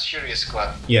a serious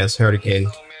squad. Yes, Hurricane.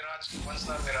 One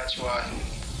star Mirage, one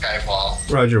Skyfall.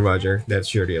 Roger, Roger. That's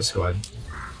surely a squad.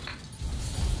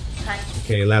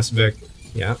 Okay, last bit.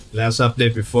 Yeah, last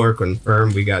update before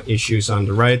confirmed. We got issues on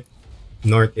the right.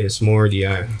 North is more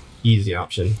the easy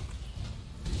option.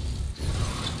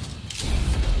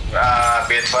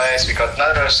 Be advised, we got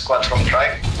another squad from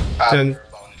Trike.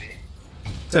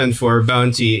 10-4.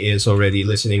 Bounty is already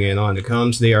listening in on the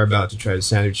comms. They are about to try to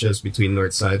sandwich us between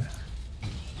north side.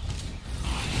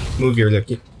 Move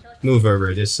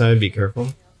over this side. Be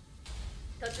careful.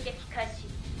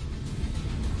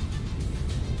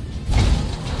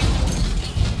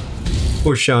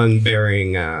 Push on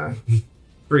bearing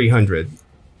 300.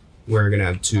 We're gonna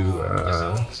have to.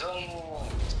 Zone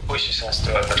pushes us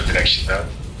to other direction though.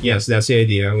 Yes, that's the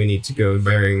idea. We need to go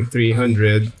bearing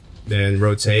 300, then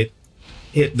rotate,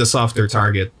 hit the softer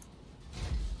target.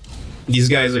 These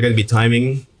guys are gonna be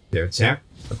timing their attack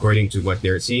according to what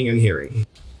they're seeing and hearing.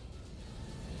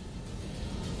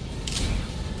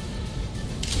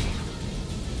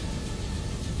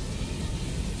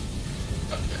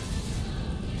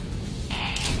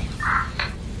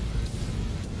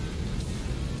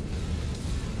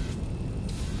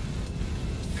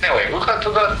 Anyway, who got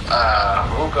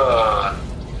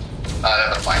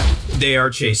never mind. They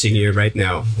are chasing you right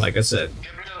now, like I said.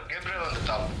 Gabriel on the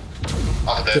top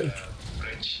of the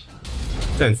bridge.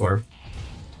 10-4.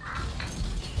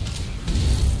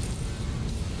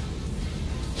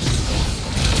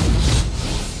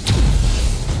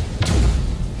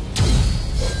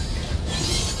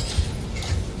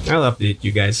 I'll update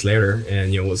you guys later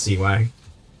and you will see why.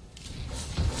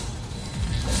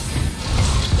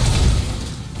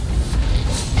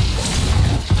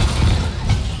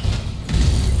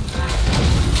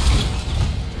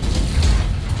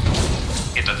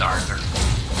 Hit the darker.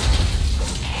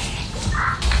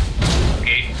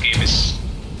 Gabe is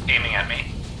aiming at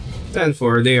me.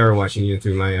 10-4, they are watching you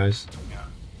through my eyes.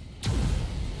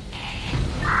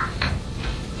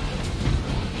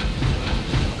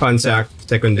 Contact,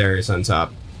 secondaries on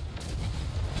top.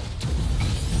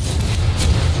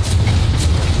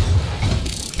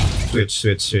 Switch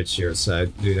your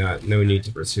side. No need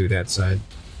to pursue that side.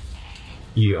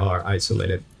 You are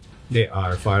isolated. They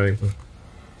are firing.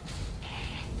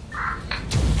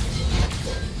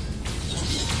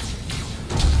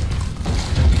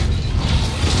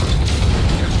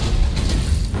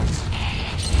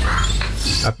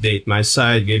 Update my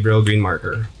side, Gabriel green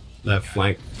marker. Left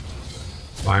flank.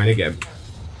 Firing again.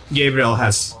 Gabriel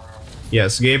has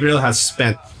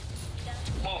spent.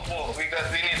 Move. We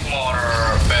need more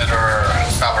better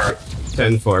cover.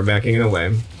 10-4, backing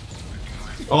away.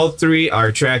 All three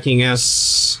are tracking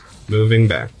us, moving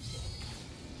back.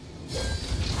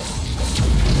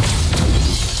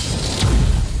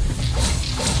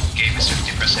 Gabe is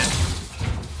 50%.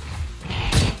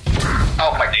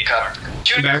 Oh my god.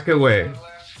 Back away.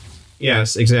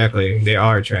 Yes, exactly. They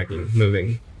are tracking,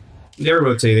 moving. They're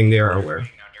rotating, they are aware.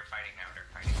 They're fighting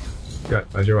now.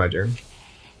 Got Roger.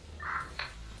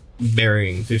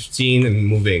 Bearing 15 and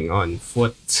moving on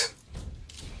foot.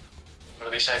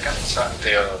 30 seconds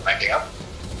until backing up.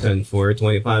 10-4,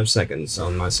 25 seconds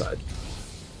on my side.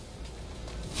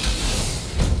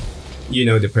 You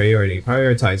know the priority.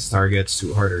 Prioritize targets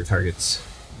to harder targets.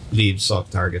 Leave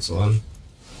soft targets alone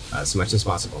as much as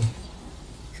possible.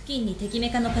 付近に敵メ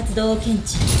カの活動を検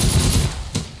知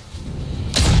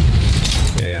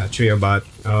Yeah, trio bot.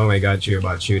 Oh my god, trio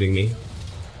bot shooting me.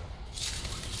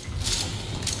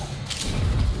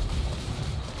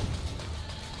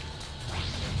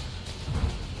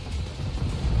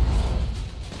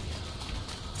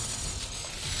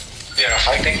 They are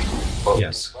fighting.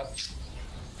 Yes.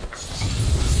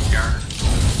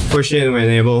 Push in when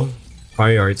able.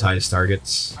 Prioritize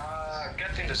targets.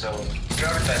 Get in the zone.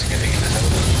 Prioritize getting in the zone.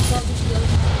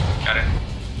 Got it.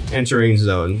 Entering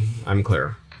zone. I'm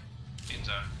clear. In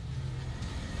zone.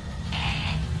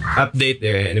 Update the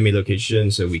enemy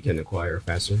location so we can acquire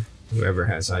faster. Whoever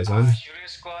has eyes on.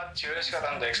 Serious squad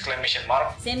on the exclamation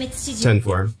mark. 殲滅指示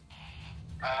 10-4.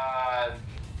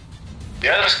 The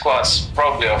other squad's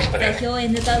probably off 座 there. 標へ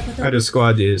向かうこと Other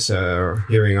squad is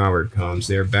hearing our comms.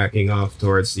 They're backing off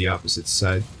towards the opposite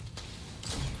side.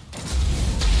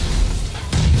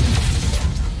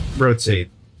 Rotate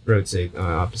rotate on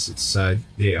opposite side.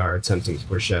 They are attempting to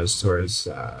push us towards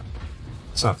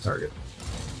soft target.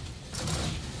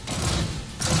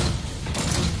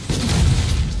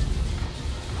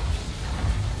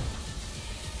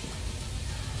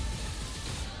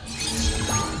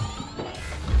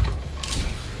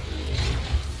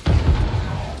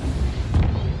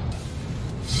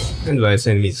 Advice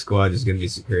enemy squad is going to be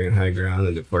securing high ground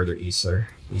on the further east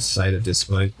side at this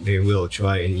point. They will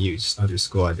try and use other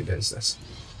squad against us.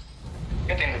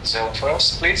 Get in the zone for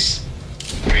us, please.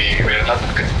 We're not in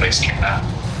a good place right now.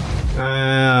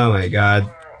 Oh my god.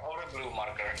 Our blue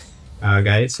marker.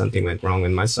 Guys, something went wrong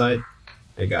on my side.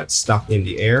 I got stuck in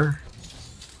the air.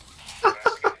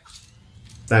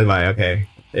 Stand by, okay.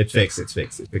 It fixed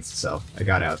itself. I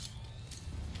got out.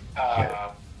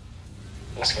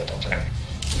 Let's go top there.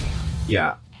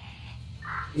 Yeah.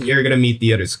 You're gonna meet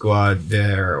the other squad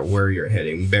there where you're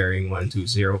heading, bearing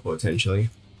 120 potentially.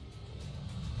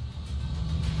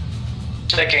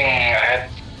 Checking ahead.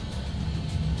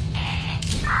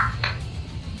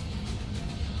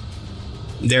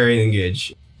 They're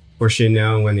engaged. Pushing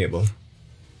now when able.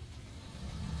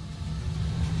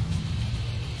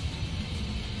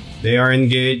 They are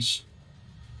engaged.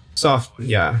 Soft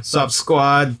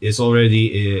squad is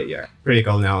already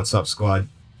critical now. Soft squad.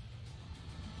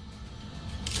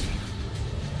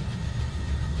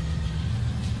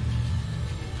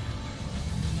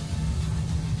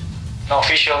 No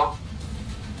official.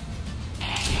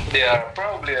 They are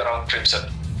probably around Crimson.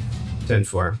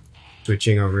 10-4.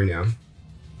 Switching over now.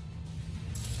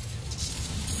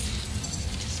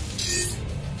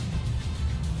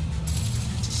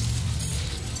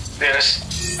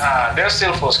 There's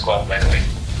still full squad, by the way.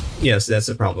 Yes, that's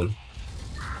a problem.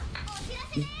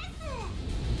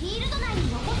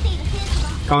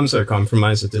 Comms are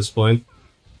compromised at this point,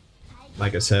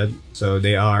 like I said, so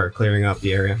they are clearing up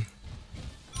the area.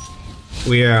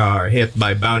 We are hit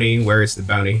by bounty. Where is the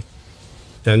bounty?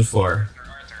 10-4.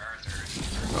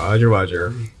 Roger,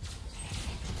 roger.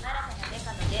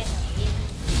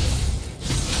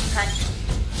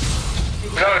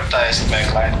 Prioritized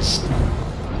backlines.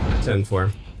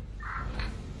 10-4.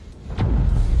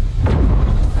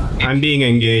 I'm being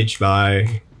engaged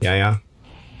by... Yeah.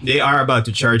 They are about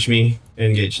to charge me.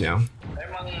 Engage now.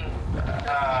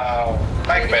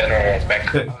 Back better,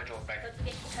 back.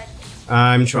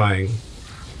 I'm trying.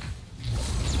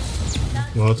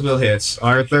 Multiple hits.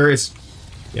 Arthur is...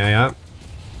 Yeah.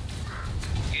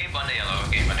 Game on the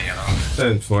yellow.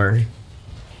 10-4.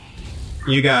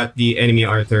 You got the enemy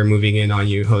Arthur moving in on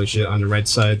you. Holy shit, on the right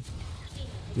side.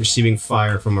 Receiving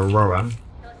fire from Aurora.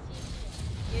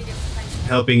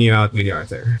 Helping you out with the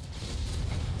Arthur.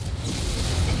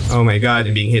 Oh my god,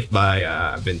 I'm being hit by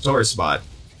Ventor's bot.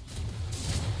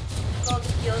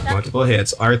 Multiple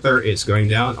hits. Arthur is going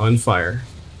down on fire.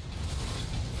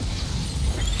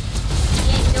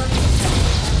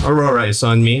 Aurora is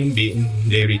on me.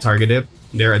 They retargeted.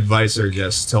 Their advisor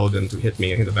just told them to hit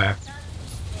me in the back.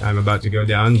 I'm about to go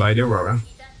down by the Aurora.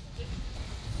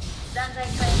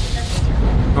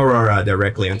 Aurora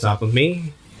directly on top of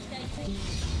me.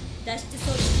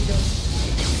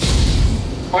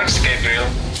 Where's Gabriel?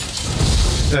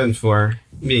 10-4.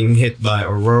 Being hit by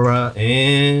Aurora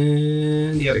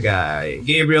and the other guy.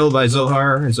 Gabriel by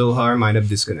Zohar. Zohar might have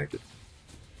disconnected.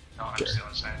 No, I'm still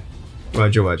inside.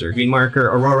 Roger. Green marker,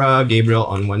 Aurora, Gabriel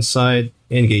on one side.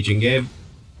 Engaging Gabe.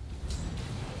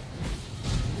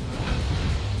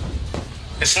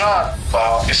 It's not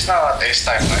ace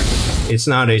time, right? It's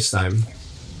not ace time.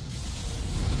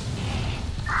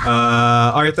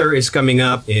 Arthur is coming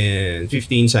up in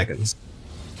 15 seconds.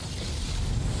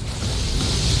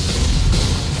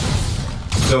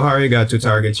 Zohar, you got two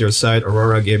targets your side.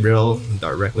 Aurora, Gabriel,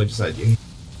 directly beside you.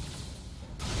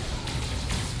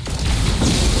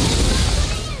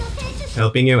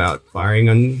 Helping you out. Firing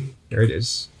on... There it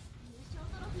is.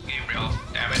 Gabriel,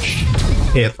 damaged.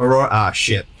 Hit. Aurora. Ah,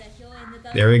 shit.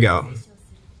 There we go.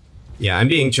 Yeah, I'm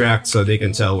being tracked so they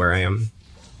can tell where I am.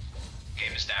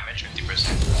 Game is damaged,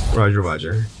 50%.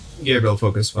 Roger. Gabriel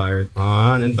focus fired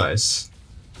on advice.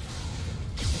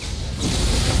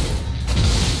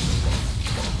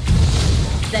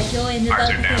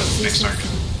 Arthur down, next target.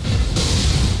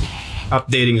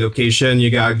 Updating location. You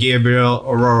got Gabriel,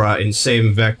 Aurora in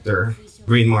same vector.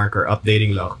 Green marker.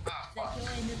 Updating lock.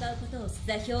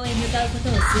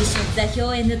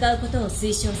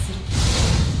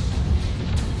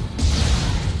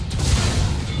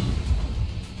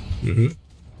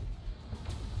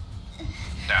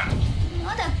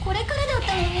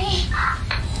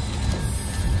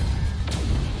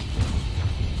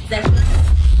 Down.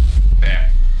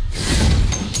 There.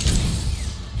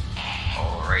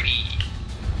 Alrighty.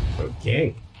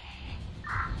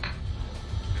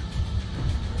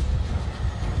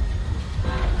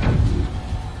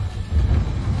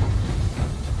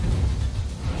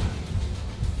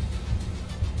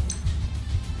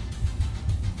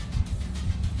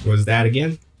 was that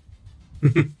again?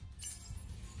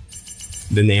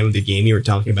 The name of the game you were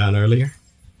talking about earlier?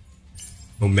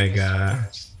 Omega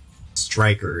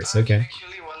Strikers. Okay.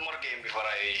 Actually, one more game before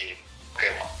I.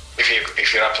 Okay,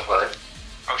 if you're up for it.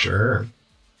 Oh, Sure.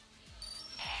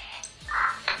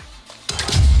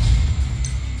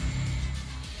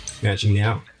 Matching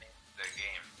now. The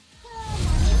game.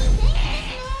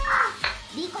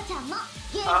 リコちゃんも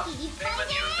元 Damon, 気いっぱい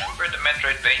you remember the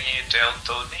Metroidvania you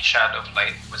told me? Shadow of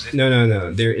Light, was it? No, no,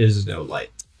 no. There is no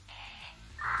light.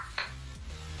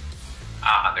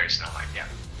 Ah, there's no light, yeah.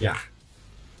 Yeah.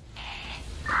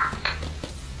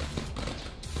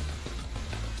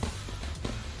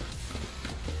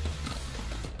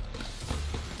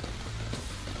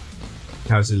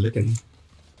 How's it looking?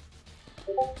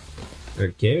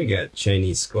 Okay, we got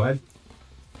Chinese squad.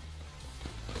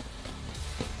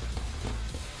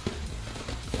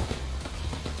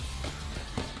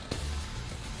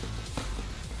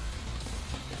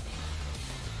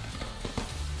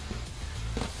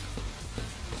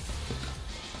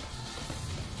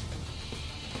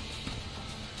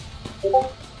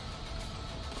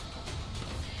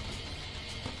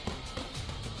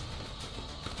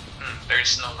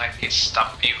 There's no light, it's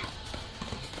stop view.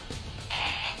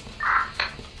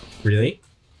 Really?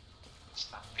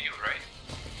 Stop view, right?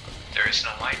 There is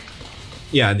no light.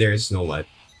 Yeah, there is no light.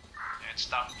 Yeah, it's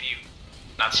stop view,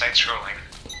 not side scrolling.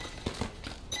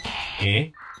 Eh?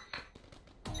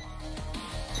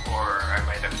 Or I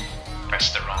might have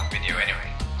pressed the wrong video anyway.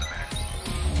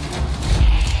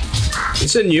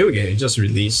 It's a new game. It just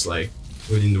released like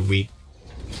within the week.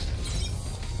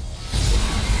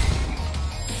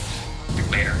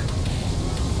 Later.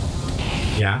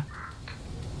 Yeah.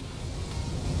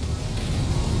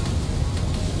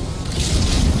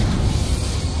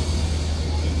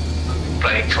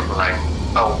 Playing for like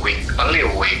a week, only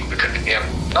a week, because yeah,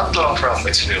 not long from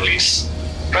its release.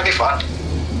 Pretty fun,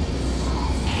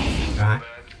 Uh, but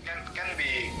can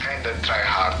be kind of try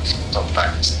hard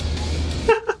sometimes.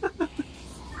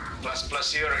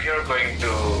 plus you're going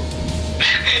to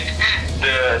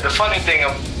the funny thing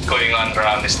of going on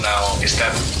around is now is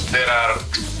that there are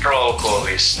troll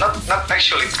goalies, not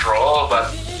actually troll,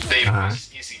 but they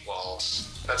miss easy balls.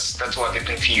 That's what it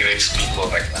infuriates people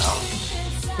right now.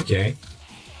 okay.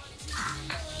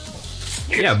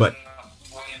 Yeah, but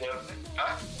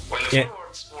when the Yeah.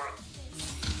 forwards work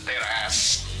their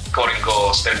ass scoring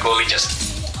goals, their goalie just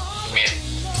miss,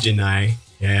 Deny.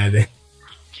 Yeah. They,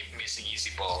 keep missing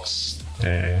easy balls.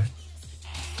 yeah.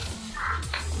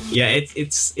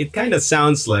 It kind of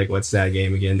sounds like what's that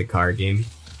game again? The car game.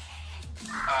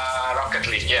 Rocket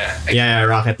League, yeah. Yeah,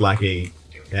 Rocket Lucky.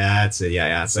 Yeah, that's it.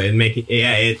 Yeah. So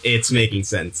it's making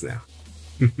sense now.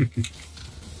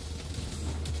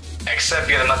 Except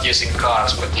you're not using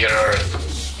cars, but you're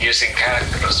using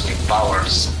characters with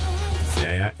powers.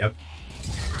 Yeah. Yep.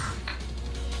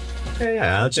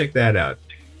 Yeah. I'll check that out.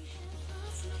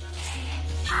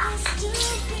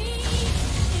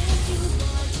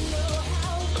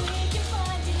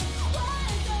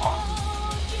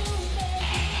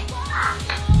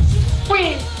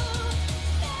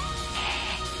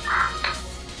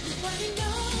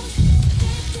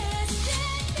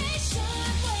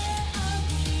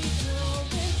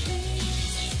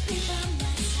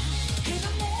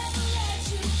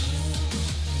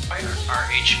 Why are our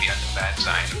HP on the bad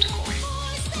side of the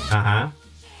coin?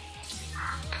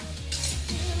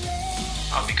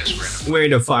 Oh, because we're in a We're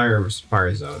in the fire zone.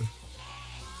 fire zone.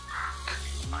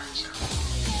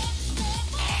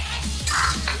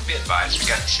 Be advised, we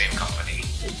got the same company.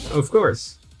 Of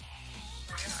course.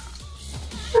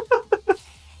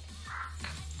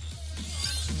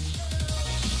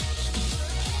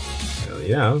 Well,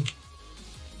 you know.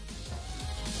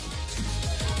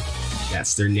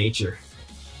 That's their nature.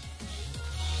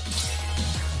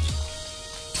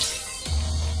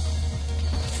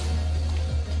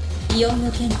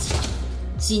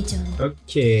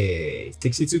 Okay,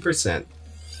 62%.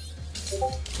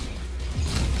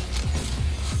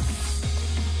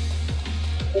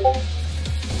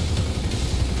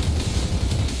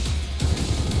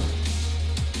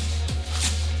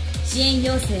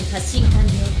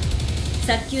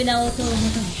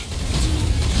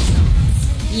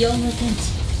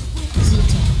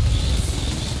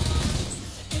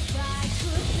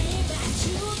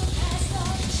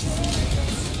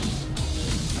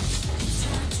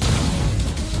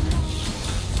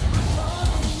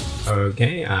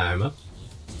 Okay, I'm up.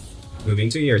 Moving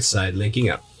to your side, linking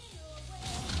up.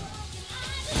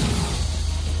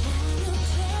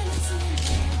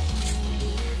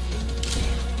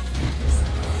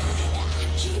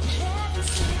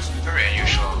 Very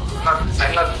unusual.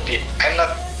 I'm not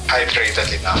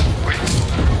hydrated enough. Wait,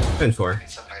 10-4.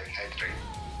 it's a hydrate.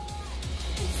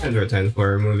 And we're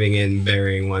 10-4, moving in,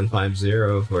 bearing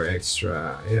 150 for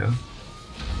extra, you know.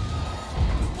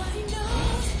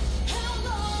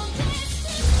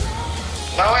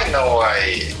 Now I know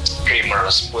why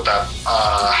streamers put up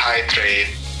hydrate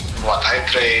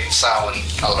sound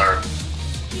alert.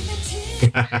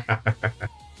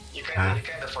 You kind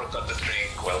of forgot to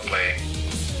drink while playing.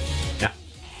 Yeah.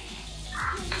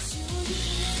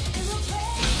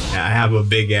 Yeah, I have a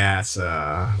big ass,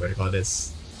 what do you call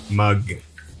this? Mug.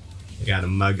 I got a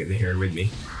mug in here with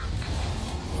me.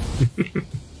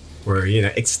 For, you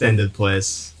know, extended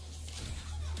plus.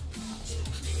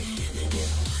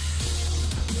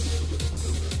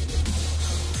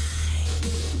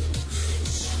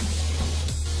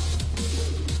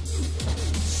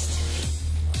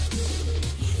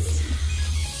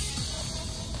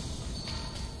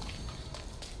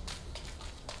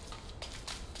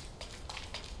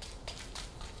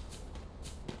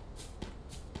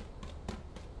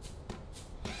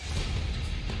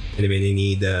 Anybody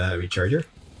need a recharger?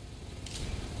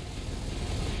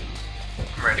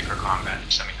 I'm ready for combat.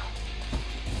 Just let me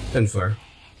know. 10-4.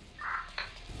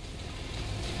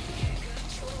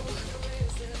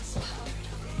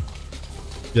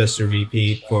 Just to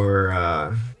repeat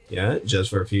for, yeah, just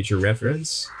for future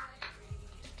reference.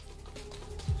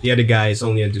 The other guy is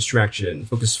only a distraction.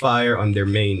 Focus fire on their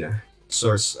main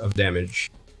source of damage.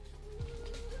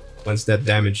 Once that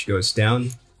damage goes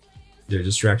down, their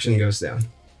distraction goes down.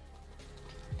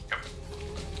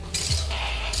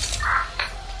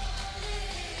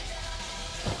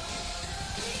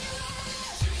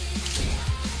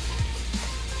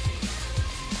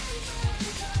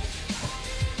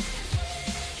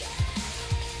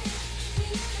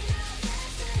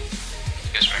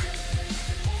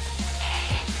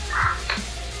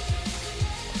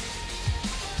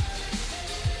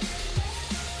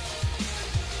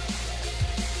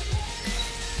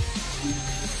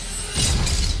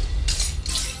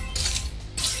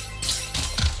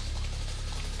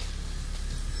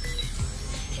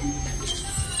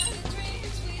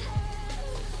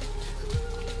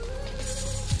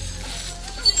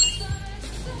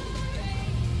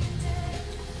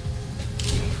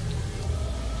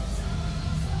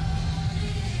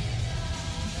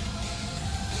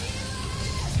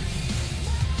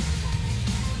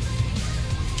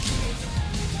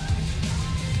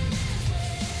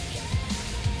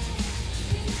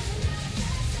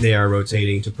 They are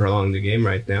rotating to prolong the game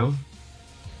right now.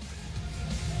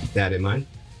 Keep that in mind.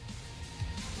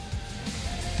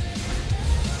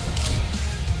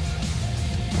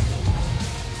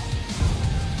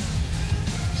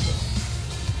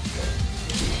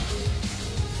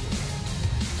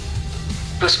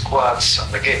 Two squads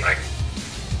on the game, right?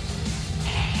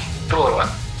 Two or one?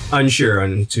 Unsure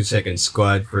on 2 second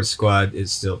squad. First squad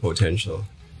is still potential.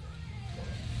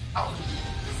 Oh.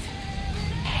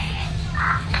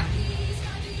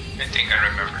 I think I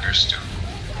remember there's two.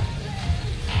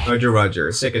 Roger,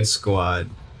 roger. Second squad,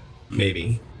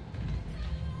 maybe.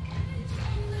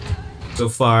 So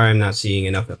far, I'm not seeing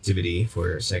enough activity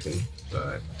for second,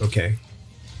 but okay.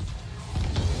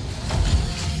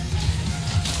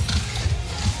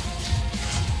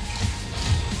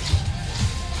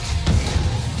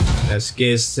 Let's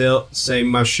get still same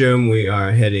mushroom. We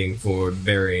are heading for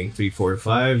bearing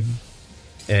 345.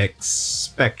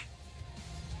 Expect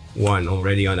one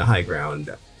already on the high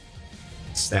ground.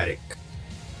 Static.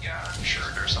 Yeah, I'm sure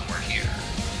there's somewhere here.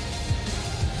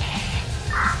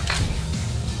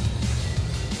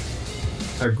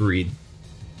 Agreed.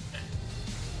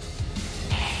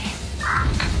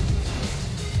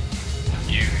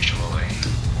 Usually.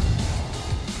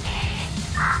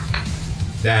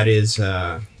 That is,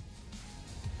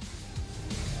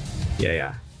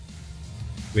 yeah.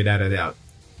 Without a doubt.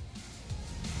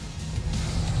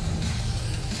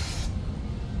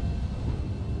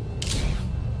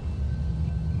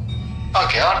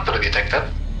 Okay, Arthur detected.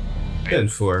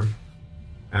 10-4,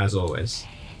 as always.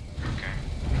 Okay.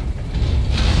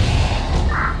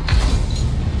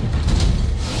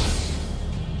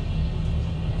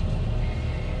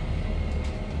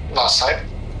 Last side.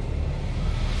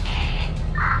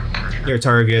 Your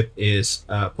target is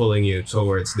pulling you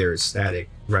towards their static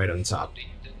right on top.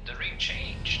 The ring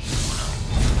changed.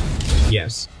 Oh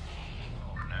Yes. no.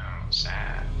 Oh no,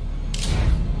 sad.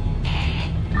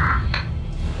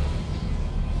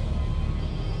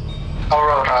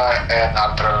 Aurora and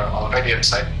Arthur already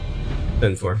inside.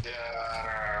 10-4. They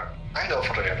are kind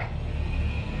of rare.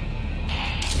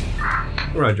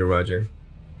 Roger, roger.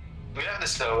 We have the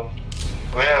slow.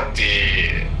 We have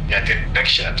the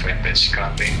detection advantage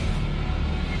currently.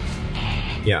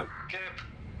 Yeah. Okay,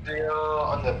 they are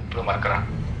on the blue marker.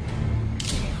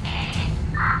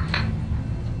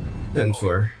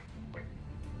 10-4.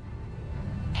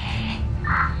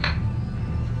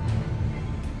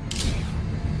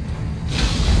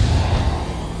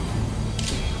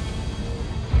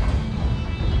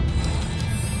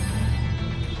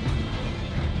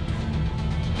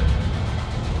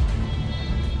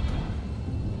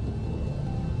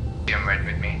 I'm right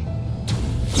with me.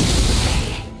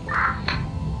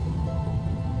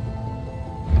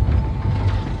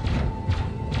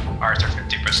 Arthur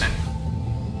 50%.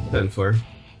 10-4.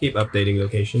 Keep updating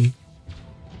location.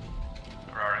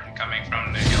 Aurora coming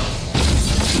from the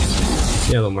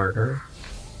hill. Yellow marker.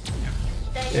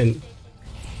 And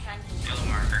Yellow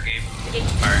marker Gabe.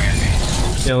 Firing at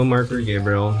me. yellow marker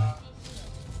Gabriel.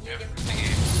 Yep, the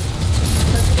Gabe.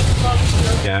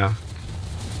 Yeah.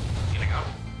 Healing up.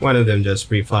 One of them just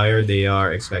pre-fired. They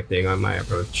are expecting on my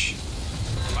approach.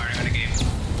 Firing at the Gabe.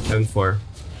 10-4.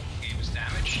 Gabe is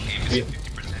damaged. Gabe is Yep.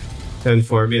 50%.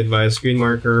 10-4. Be advised. Green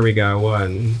marker. We got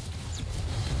one.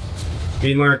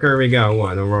 Green marker. We got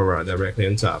one. Aurora directly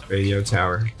on top. Radio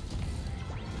tower.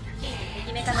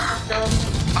 敵メカの活動を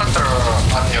Arthur,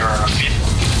 on your feet.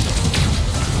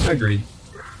 Agreed.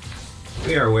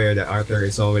 We are aware that Arthur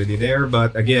is already there,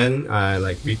 but again,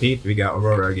 repeat, we got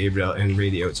Aurora, Gabriel, and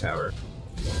radio tower.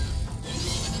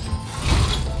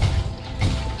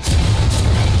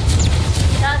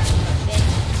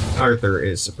 Arthur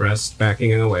is suppressed,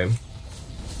 backing away.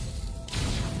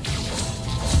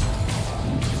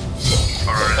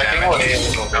 Aurora Backing damage. away a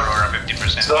little bit. Aurora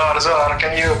 50%. Zor,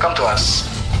 can you come to us?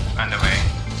 On the way.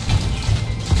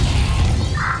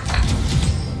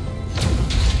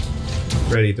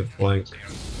 Ready to flank.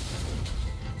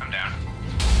 I'm down.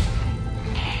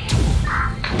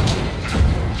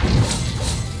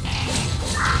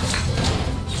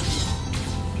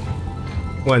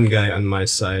 One guy on my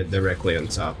side, directly on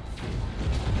top.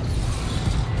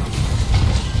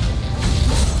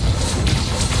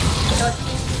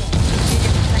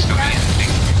 Still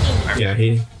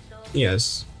anything.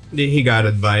 Yeah, he got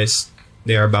advice.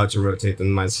 They are about to rotate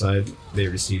on my side. They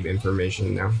receive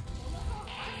information now.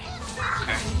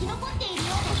 Okay. 生き残っているよ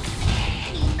うです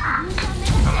みんな分散目指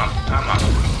して I'm up.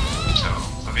 So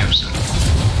I'll be up soon.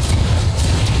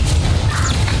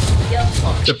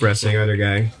 Suppressing other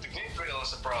guy. The Gabriel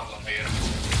is a problem here.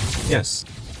 Yes.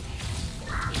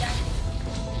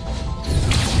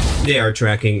 They are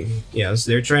tracking. Yes,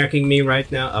 they're tracking me right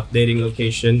now, updating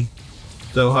location.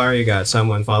 Zohar, you got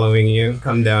someone following you.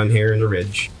 Come down here in the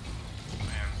ridge.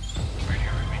 Right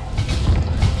here with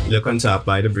me. Look on top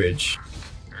by the bridge.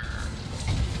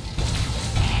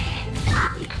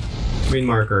 Green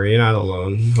marker, you're not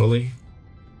alone, Holy.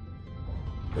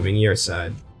 Moving your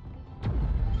side.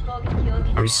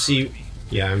 I'm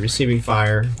receiving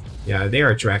fire. Yeah, they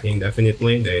are tracking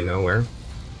definitely. They know where.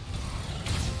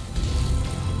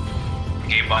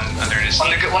 Gabe under the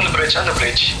On the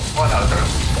bridge. One Arthur.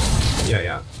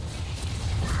 Yeah.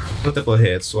 Multiple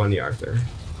hits, one Arthur.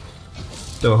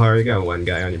 Zohar, you got one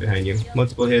guy on you behind you.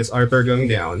 Multiple hits, Arthur going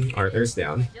down. Arthur's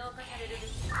down.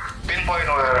 Pinpoint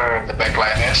where the back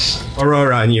line is.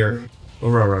 Aurora on your.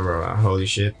 Aurora. Holy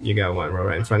shit, you got one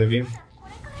Aurora in front of you.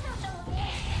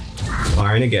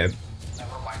 Firing again.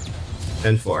 Never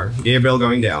mind. 10-4. Gabriel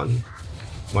going down.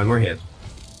 One more hit.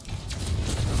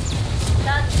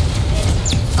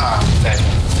 Dead.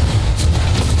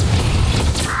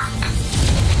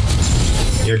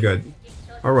 You're good.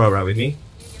 Aurora with me.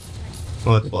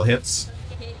 Multiple hits.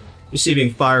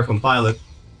 Receiving fire from pilot.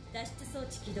 脱出装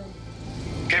置起動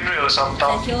Gabriel is up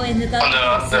top. 座標へ向か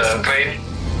On う the crane.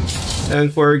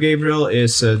 And for Gabriel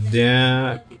is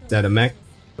that a mech.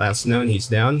 Last known, he's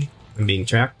down. I'm being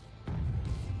tracked.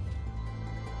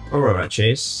 Aurora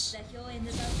chase. 座標へ向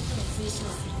かうことを推奨す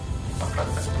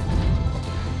る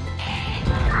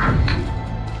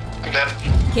Dead.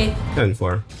 警告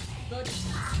 10-4.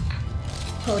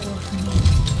 行動不明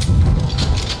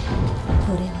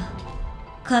これは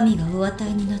神がお与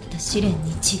えになった試練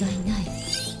に違いない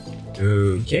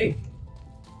Okay.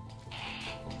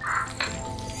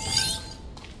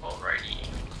 already.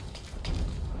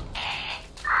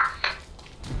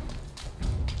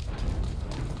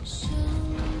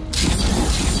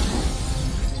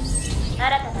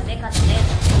 新たなメカのデー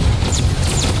タ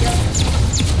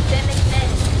全滅命令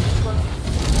に行こ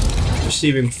う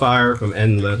Receiving fire from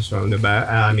Endless from the back.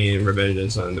 Revenge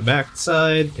is on the back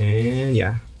side. And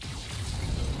yeah.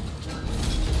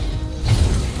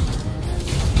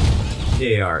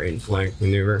 They are in flank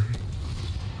maneuver.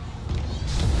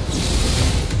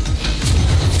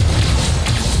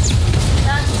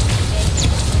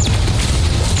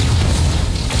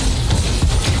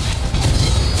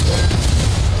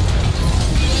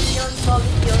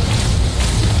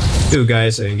 Two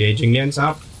guys are engaging against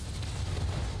up.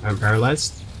 I'm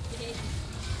paralyzed.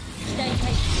 機体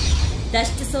対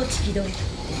脱出装置起動。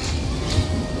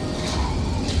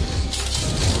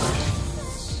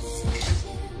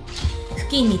付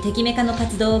近に敵メカの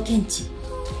活動を検知。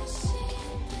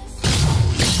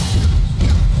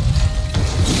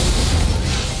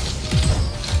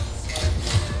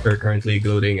 We're currently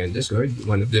gloating in Discord.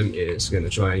 One of them is gonna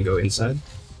try and go inside.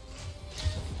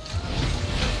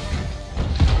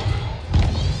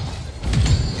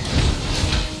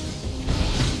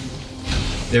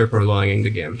 They're prolonging the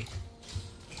game.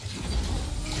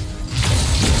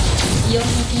 イオンの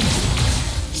検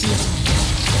知。指示。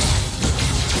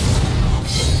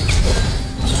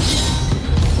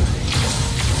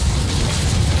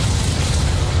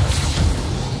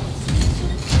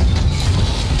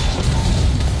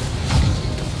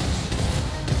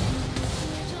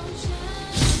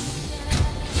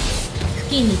 付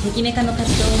近に敵メカの活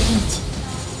動を検知。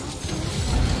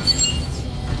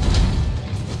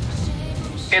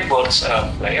 Skateboard's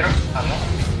a player? Ano?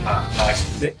 No.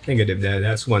 Negative,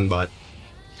 that's one bot.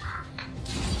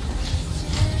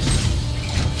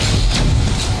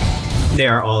 They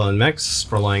are all on mechs,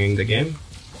 prolonging the game.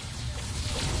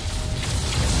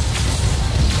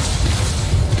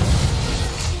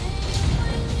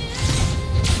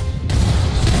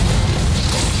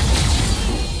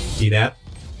 See that?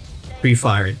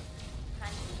 Pre-fired.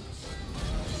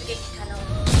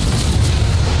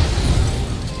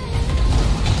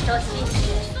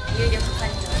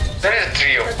 There is a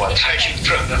trio of bots right in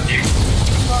front of you.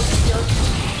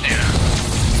 Yeah.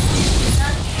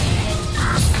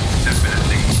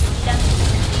 Definitely.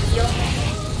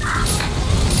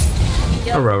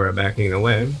 Aurora backing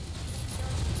away.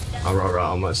 Aurora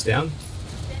almost down.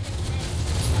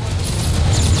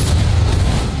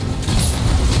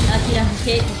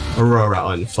 Aurora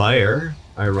on fire,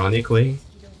 ironically.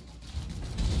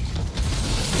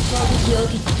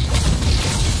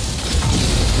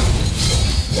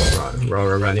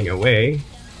 Aurora running away.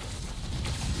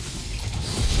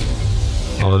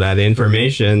 All that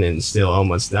information and still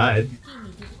almost died.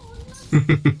 I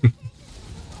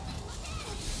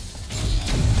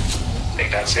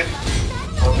think that's it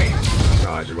for me.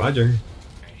 Roger, roger.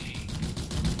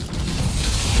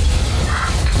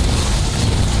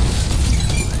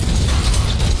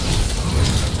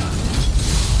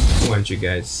 I want you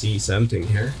guys to see something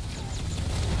here.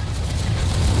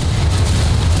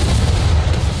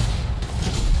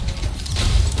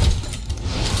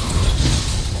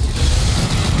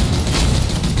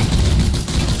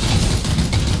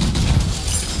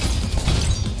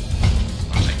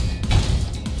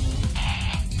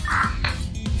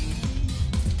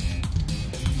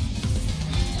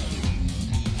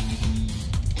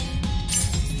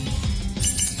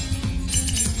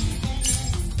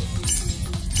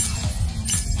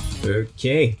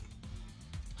 Okay.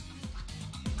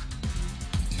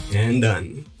 And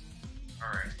done.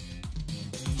 Alright.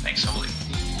 Thanks, Holy.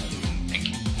 Thank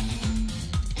you.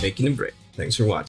 Taking a break. Thanks for watching.